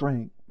eternal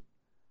strength,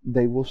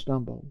 they will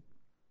stumble.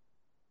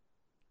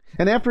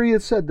 And after He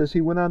had said this, He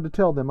went on to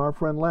tell them, our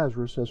friend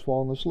Lazarus has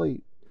fallen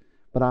asleep,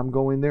 but I'm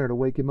going there to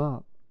wake him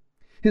up.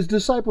 His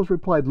disciples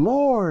replied,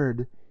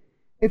 Lord,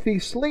 if he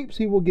sleeps,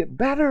 he will get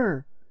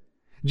better.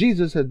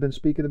 Jesus had been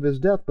speaking of His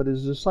death, but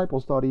His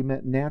disciples thought He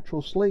meant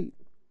natural sleep.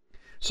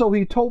 So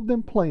He told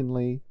them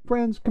plainly,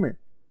 friends, come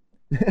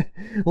here.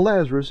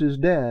 Lazarus is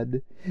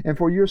dead, and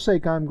for your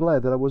sake I'm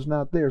glad that I was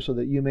not there, so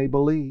that you may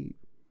believe.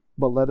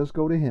 But let us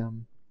go to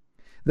him.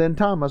 Then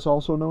Thomas,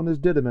 also known as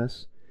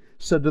Didymus,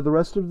 said to the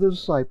rest of the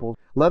disciples,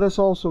 let us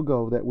also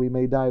go, that we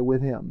may die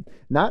with him.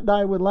 Not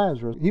die with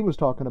Lazarus. He was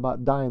talking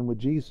about dying with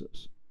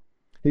Jesus.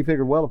 He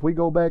figured, well, if we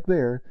go back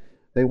there,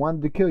 they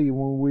wanted to kill you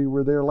when we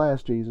were there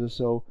last, Jesus,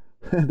 so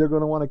they're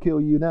going to want to kill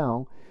you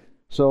now.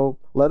 So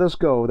let us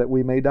go, that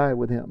we may die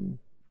with him.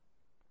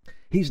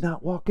 He's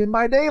not walking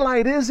by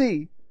daylight, is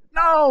he?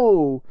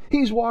 No,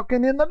 he's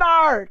walking in the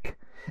dark.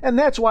 And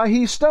that's why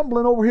he's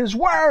stumbling over his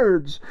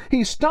words.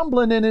 He's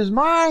stumbling in his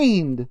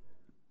mind.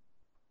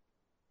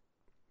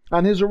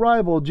 On his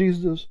arrival,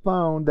 Jesus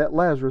found that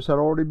Lazarus had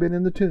already been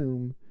in the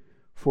tomb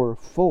for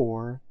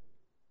 4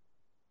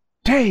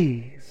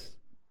 days.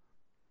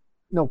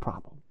 No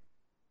problem.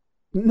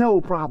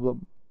 No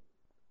problem.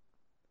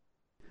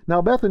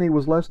 Now Bethany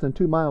was less than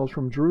 2 miles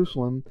from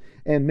Jerusalem,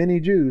 and many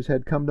Jews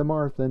had come to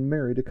Martha and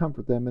Mary to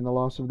comfort them in the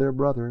loss of their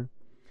brother.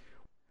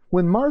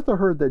 When Martha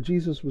heard that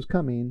Jesus was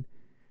coming,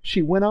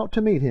 she went out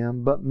to meet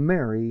him, but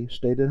Mary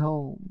stayed at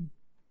home.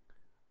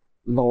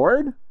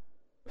 Lord,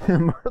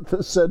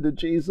 Martha said to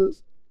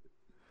Jesus,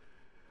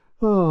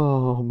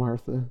 "Oh,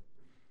 Martha,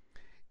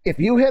 if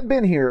you had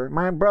been here,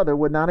 my brother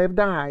would not have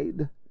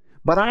died.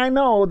 But I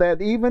know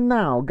that even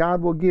now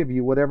God will give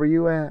you whatever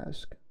you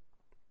ask."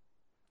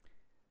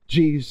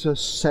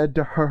 Jesus said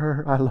to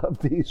her, I love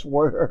these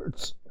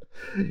words,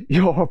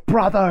 "Your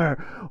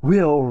brother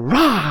will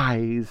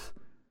rise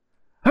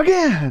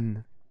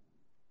again."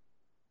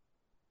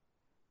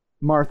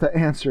 Martha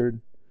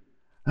answered,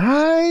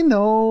 "I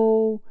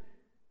know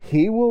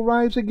he will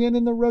rise again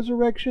in the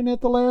resurrection at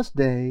the last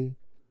day."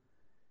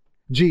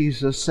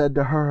 Jesus said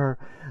to her,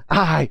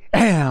 "I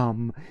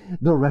am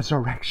the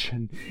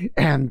resurrection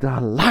and the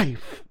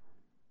life.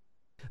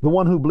 The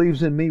one who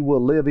believes in me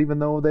will live even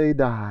though they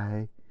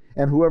die,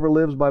 and whoever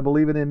lives by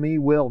believing in me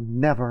will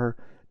never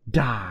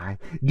die."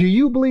 Do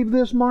you believe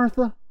this,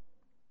 Martha?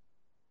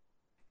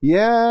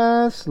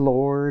 "Yes,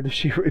 Lord,"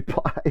 she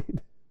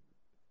replied.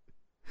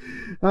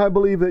 "I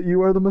believe that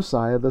you are the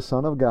Messiah, the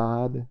Son of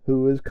God,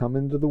 who is come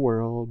into the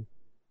world."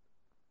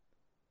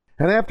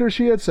 And after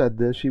she had said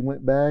this, she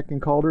went back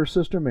and called her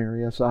sister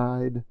Mary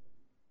aside.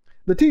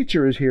 "The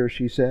teacher is here,"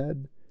 she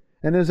said,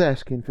 "and is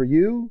asking for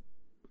you."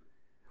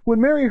 When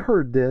Mary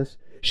heard this,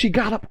 she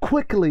got up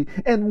quickly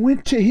and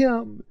went to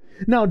him.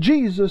 Now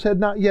Jesus had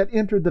not yet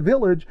entered the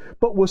village,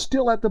 but was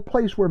still at the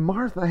place where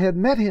Martha had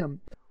met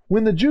him.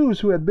 When the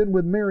Jews who had been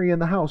with Mary in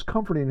the house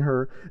comforting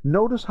her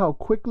noticed how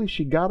quickly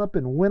she got up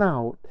and went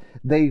out,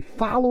 they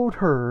followed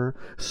her,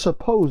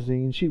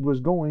 supposing she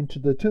was going to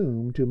the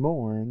tomb to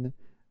mourn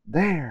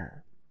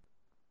there.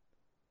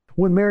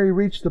 When Mary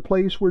reached the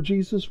place where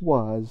Jesus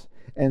was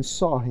and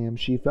saw him,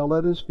 she fell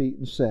at his feet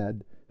and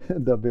said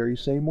the very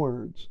same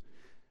words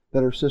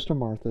that her sister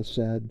Martha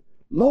said,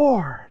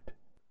 "Lord,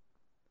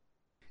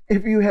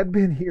 if you had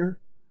been here,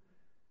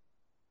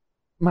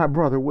 my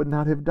brother would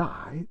not have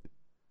died."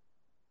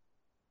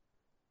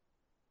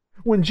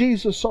 When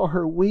Jesus saw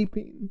her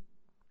weeping,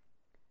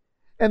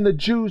 and the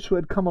Jews who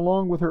had come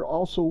along with her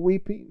also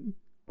weeping,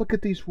 look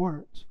at these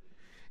words.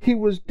 He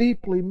was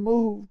deeply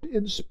moved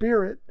in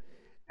spirit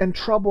and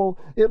trouble.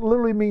 It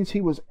literally means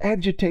he was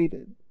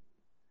agitated.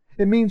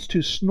 It means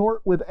to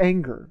snort with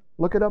anger.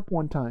 Look it up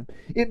one time.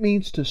 It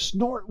means to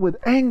snort with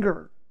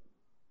anger.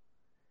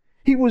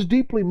 He was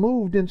deeply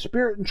moved in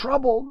spirit and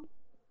troubled.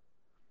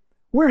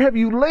 "Where have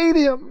you laid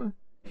him?"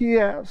 he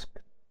asked.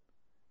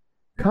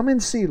 "Come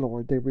and see,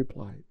 Lord," they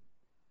replied.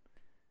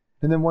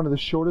 And then one of the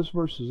shortest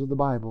verses of the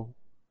Bible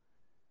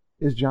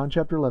is John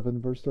chapter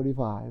 11, verse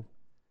 35.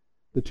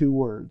 The two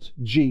words,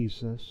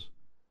 Jesus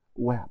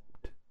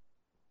wept.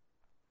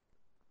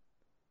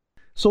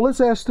 So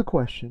let's ask the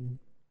question,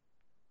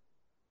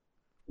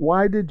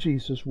 why did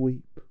Jesus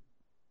weep?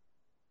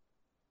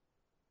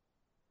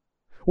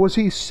 Was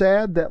he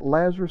sad that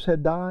Lazarus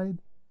had died?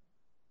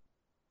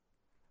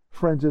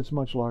 Friends, it's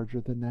much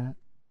larger than that.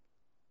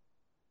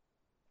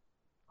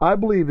 I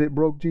believe it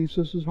broke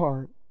Jesus'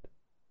 heart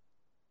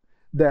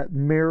that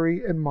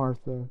Mary and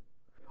Martha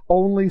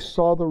only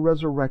saw the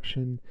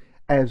resurrection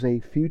as a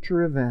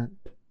future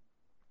event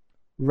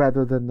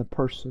rather than the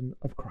person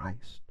of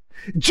Christ.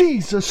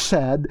 Jesus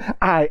said,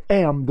 "I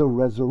am the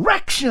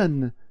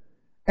resurrection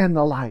and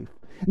the life."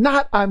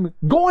 Not I'm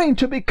going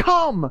to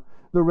become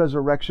the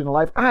resurrection and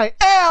life.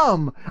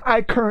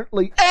 I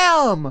currently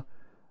am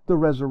the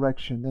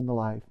resurrection and the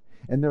life.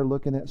 And they're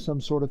looking at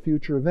some sort of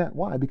future event.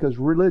 Why? Because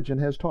religion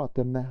has taught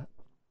them that.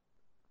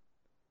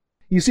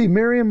 You see,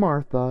 Mary and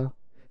Martha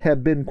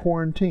had been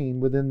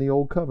quarantined within the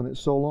old covenant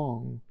so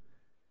long,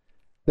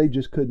 they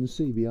just couldn't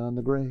see beyond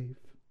the grave.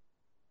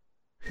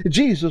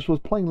 Jesus was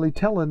plainly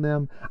telling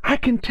them, I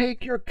can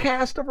take your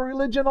cast of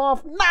religion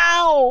off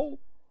now.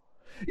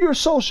 Your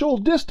social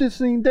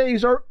distancing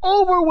days are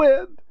over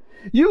with.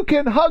 You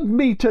can hug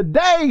me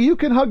today. You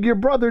can hug your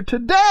brother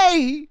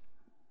today.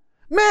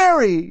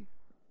 Mary,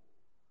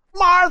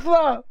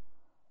 Martha,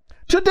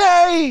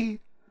 today,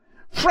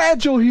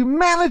 fragile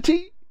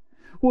humanity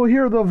will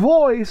hear the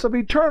voice of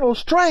eternal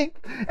strength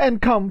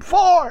and come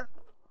forth.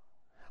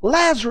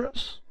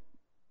 Lazarus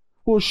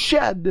will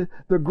shed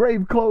the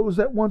grave clothes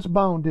that once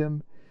bound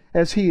him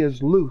as he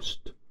is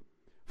loosed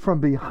from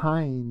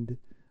behind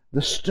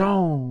the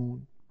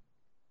stone.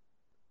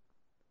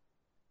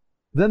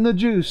 Then the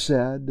Jews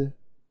said,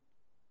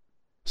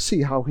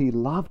 see how he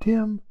loved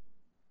him?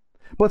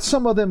 But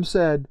some of them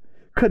said,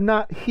 could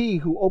not he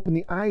who opened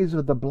the eyes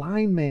of the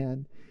blind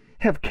man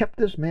have kept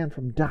this man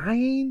from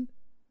dying?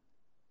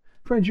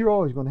 Friends, you're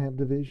always going to have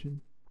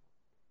division.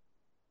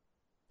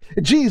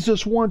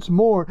 Jesus once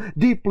more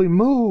deeply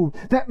moved.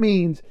 That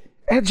means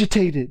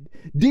agitated,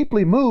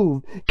 deeply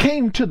moved,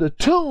 came to the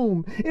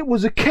tomb. It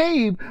was a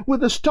cave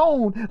with a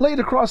stone laid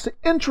across the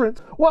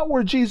entrance. What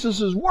were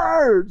Jesus'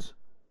 words?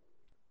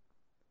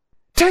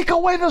 Take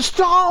away the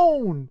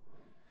stone,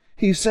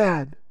 he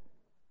said.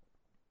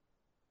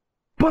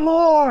 But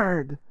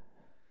Lord,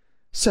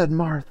 said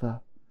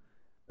Martha,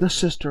 the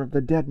sister of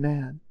the dead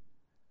man,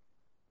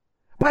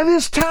 by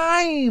this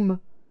time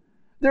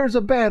There's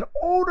a bad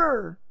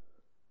odor,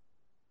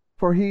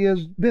 for he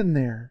has been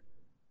there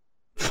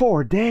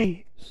 4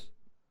 days.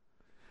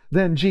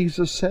 Then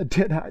Jesus said,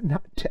 did I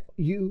not tell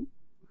you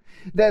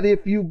that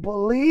if you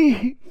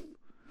believe,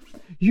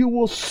 you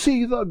will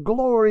see the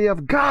glory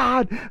of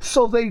God?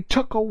 So they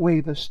took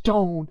away the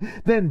stone.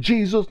 Then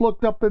Jesus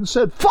looked up and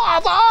said,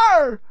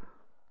 Father,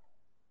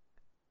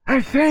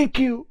 I thank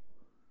you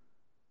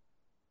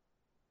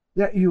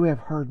that you have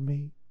heard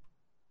me.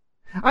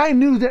 I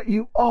knew that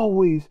you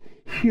always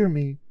hear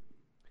me.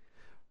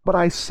 But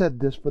I said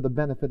this for the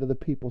benefit of the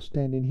people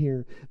standing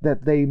here,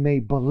 that they may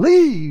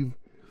believe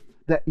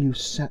that you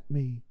sent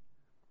me.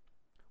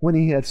 When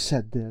he had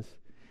said this,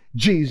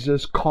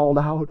 Jesus called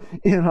out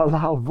in a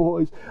loud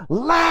voice,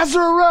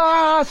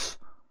 Lazarus,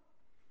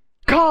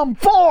 come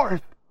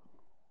forth!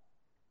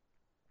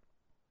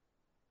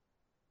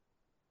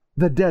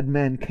 The dead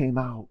man came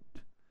out,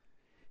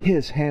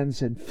 his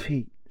hands and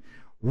feet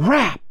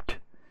wrapped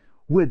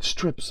with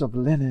strips of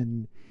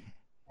linen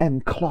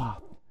and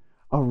cloth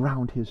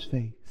around his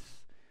face.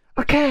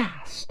 A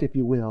cast, if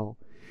you will.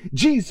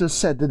 Jesus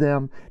said to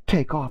them,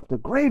 take off the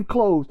grave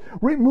clothes,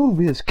 remove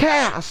his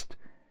cast,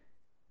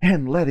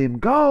 and let him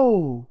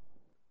go.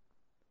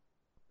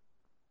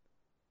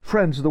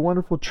 Friends, the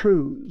wonderful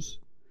truths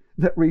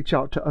that reach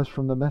out to us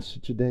from the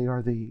message today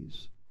are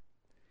these.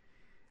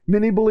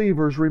 Many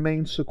believers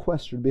remain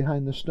sequestered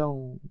behind the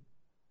stone,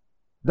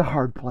 the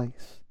hard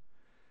place,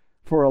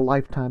 for a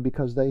lifetime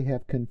because they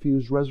have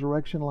confused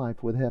resurrection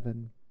life with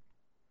heaven.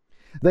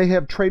 They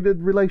have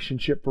traded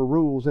relationship for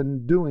rules,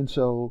 and in doing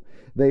so,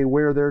 they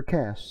wear their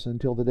casts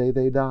until the day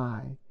they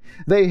die.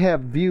 They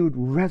have viewed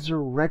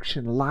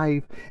resurrection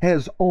life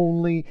as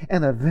only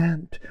an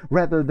event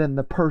rather than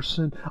the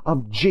person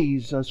of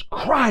Jesus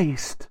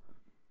Christ.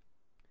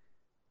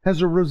 As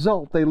a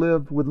result, they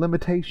live with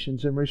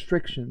limitations and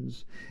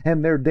restrictions,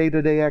 and their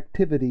day-to-day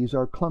activities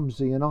are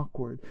clumsy and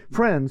awkward.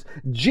 Friends,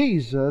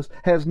 Jesus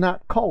has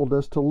not called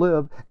us to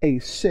live a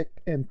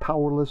sick and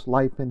powerless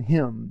life in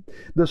Him.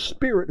 The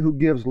Spirit who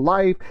gives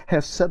life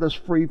has set us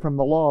free from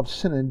the law of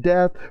sin and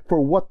death,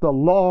 for what the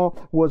law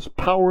was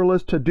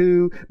powerless to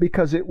do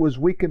because it was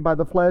weakened by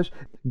the flesh,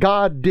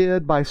 God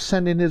did by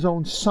sending His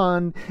own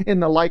Son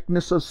in the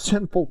likeness of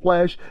sinful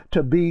flesh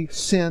to be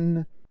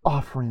sin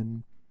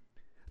offering.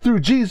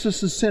 Through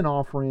Jesus' sin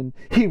offering,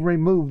 He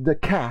removed the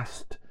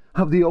cast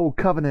of the old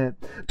covenant.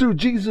 Through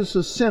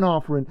Jesus' sin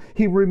offering,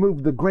 He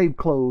removed the grave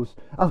clothes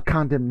of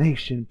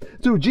condemnation.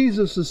 Through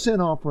Jesus'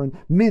 sin offering,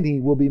 many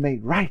will be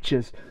made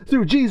righteous.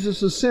 Through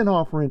Jesus' sin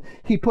offering,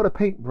 He put a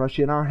paintbrush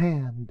in our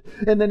hand.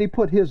 And then He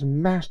put His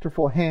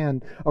masterful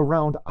hand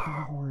around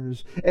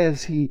ours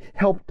as He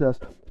helped us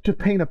to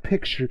paint a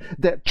picture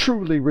that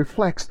truly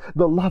reflects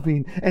the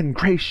loving and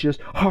gracious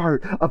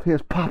heart of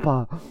His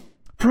Papa.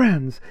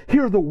 Friends,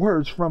 hear the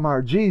words from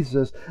our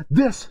Jesus.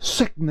 This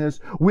sickness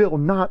will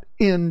not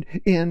end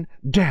in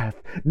death.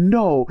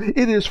 No,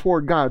 it is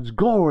for God's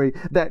glory,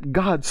 that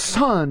God's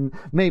Son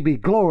may be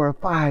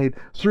glorified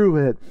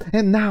through it.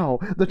 And now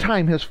the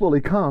time has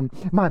fully come.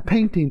 My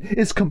painting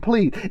is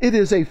complete. It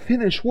is a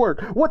finished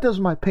work. What does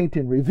my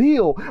painting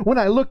reveal? When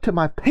I look to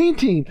my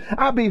painting,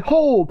 I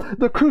behold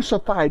the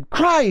crucified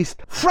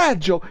Christ,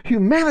 fragile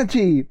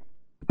humanity.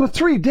 But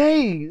 3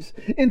 days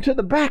into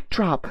the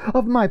backdrop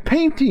of my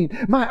painting,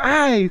 my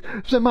eyes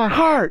and my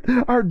heart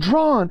are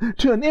drawn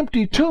to an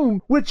empty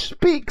tomb which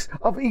speaks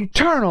of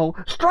eternal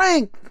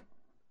strength.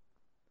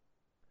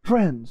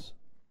 Friends,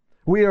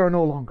 we are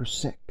no longer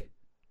sick.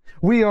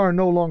 We are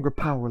no longer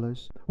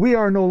powerless. We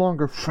are no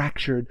longer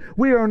fractured.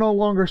 We are no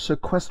longer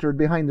sequestered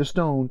behind the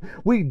stone.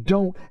 We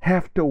don't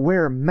have to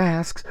wear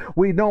masks.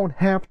 We don't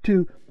have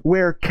to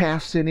wear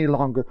casts any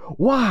longer.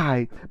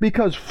 Why?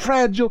 Because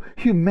fragile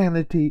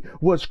humanity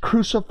was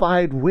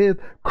crucified with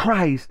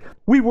Christ.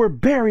 We were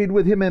buried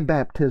with Him in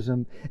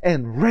baptism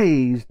and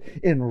raised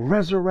in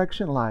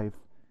resurrection life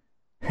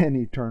and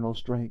eternal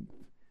strength.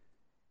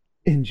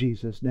 In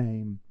Jesus'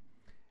 name,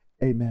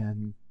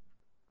 amen.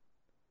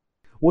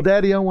 Well,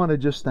 Daddy, I want to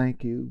just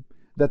thank you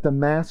that the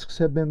masks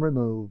have been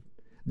removed.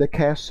 The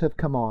casts have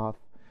come off.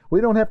 We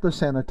don't have to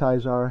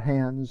sanitize our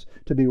hands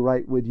to be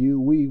right with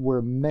you. We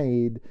were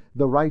made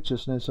the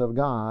righteousness of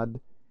God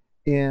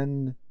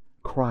in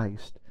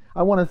Christ.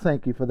 I want to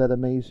thank you for that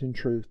amazing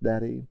truth,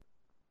 Daddy.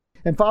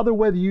 And Father,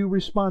 whether you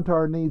respond to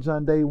our needs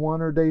on day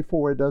 1 or day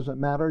 4, it doesn't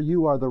matter.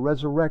 You are the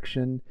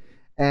resurrection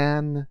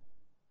and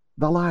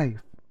the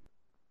life.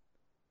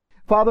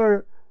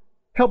 Father,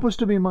 help us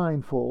to be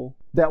mindful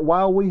that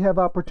while we have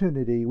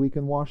opportunity, we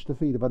can wash the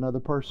feet of another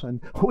person.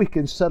 We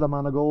can set them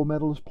on a gold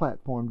medalist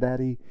platform,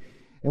 Daddy.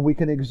 And we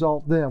can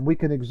exalt them. We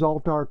can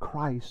exalt our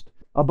Christ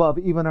above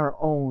even our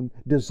own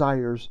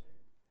desires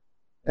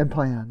and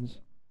plans.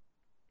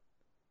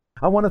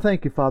 I want to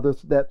thank you, Father,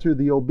 that through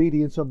the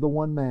obedience of the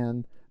one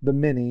man, the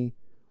many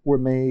were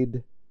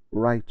made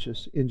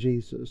righteous in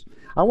Jesus.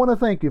 I want to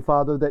thank you,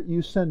 Father, that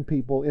you send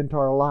people into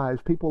our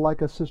lives, people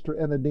like a Sister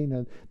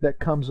Enadina that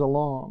comes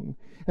along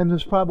and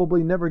has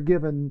probably never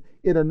given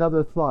it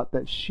another thought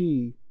that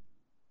she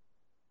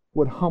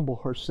would humble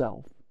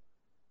herself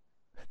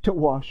to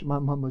wash my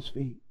mama's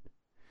feet.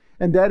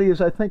 And Daddy, as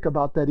I think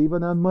about that,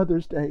 even on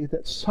Mother's Day,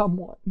 that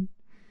someone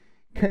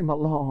came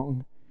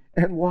along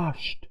and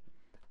washed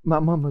my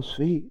mama's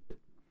feet.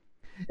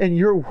 And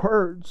your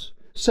words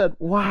said,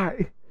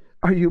 why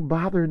are you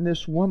bothering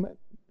this woman?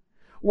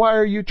 Why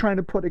are you trying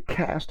to put a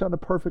cast on a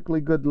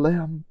perfectly good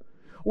limb?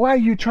 Why are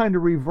you trying to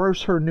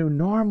reverse her new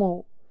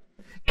normal?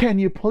 Can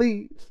you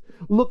please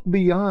look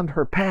beyond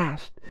her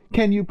past?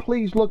 Can you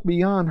please look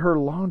beyond her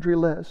laundry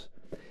list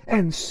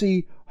and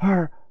see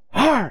her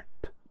heart?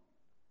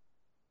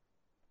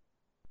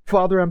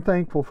 Father, I'm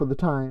thankful for the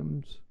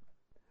times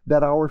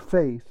that our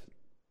faith,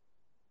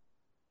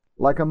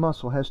 like a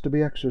muscle, has to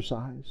be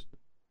exercised.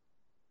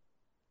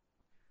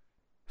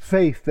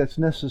 Faith that's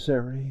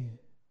necessary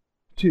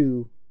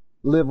to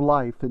live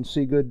life and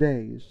see good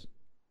days.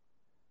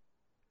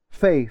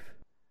 Faith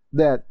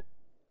that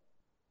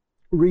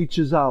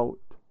reaches out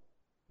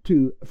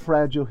to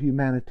fragile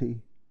humanity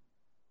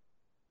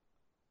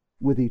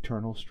with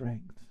eternal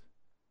strength.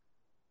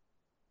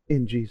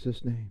 In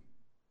Jesus' name,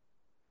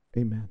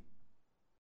 amen.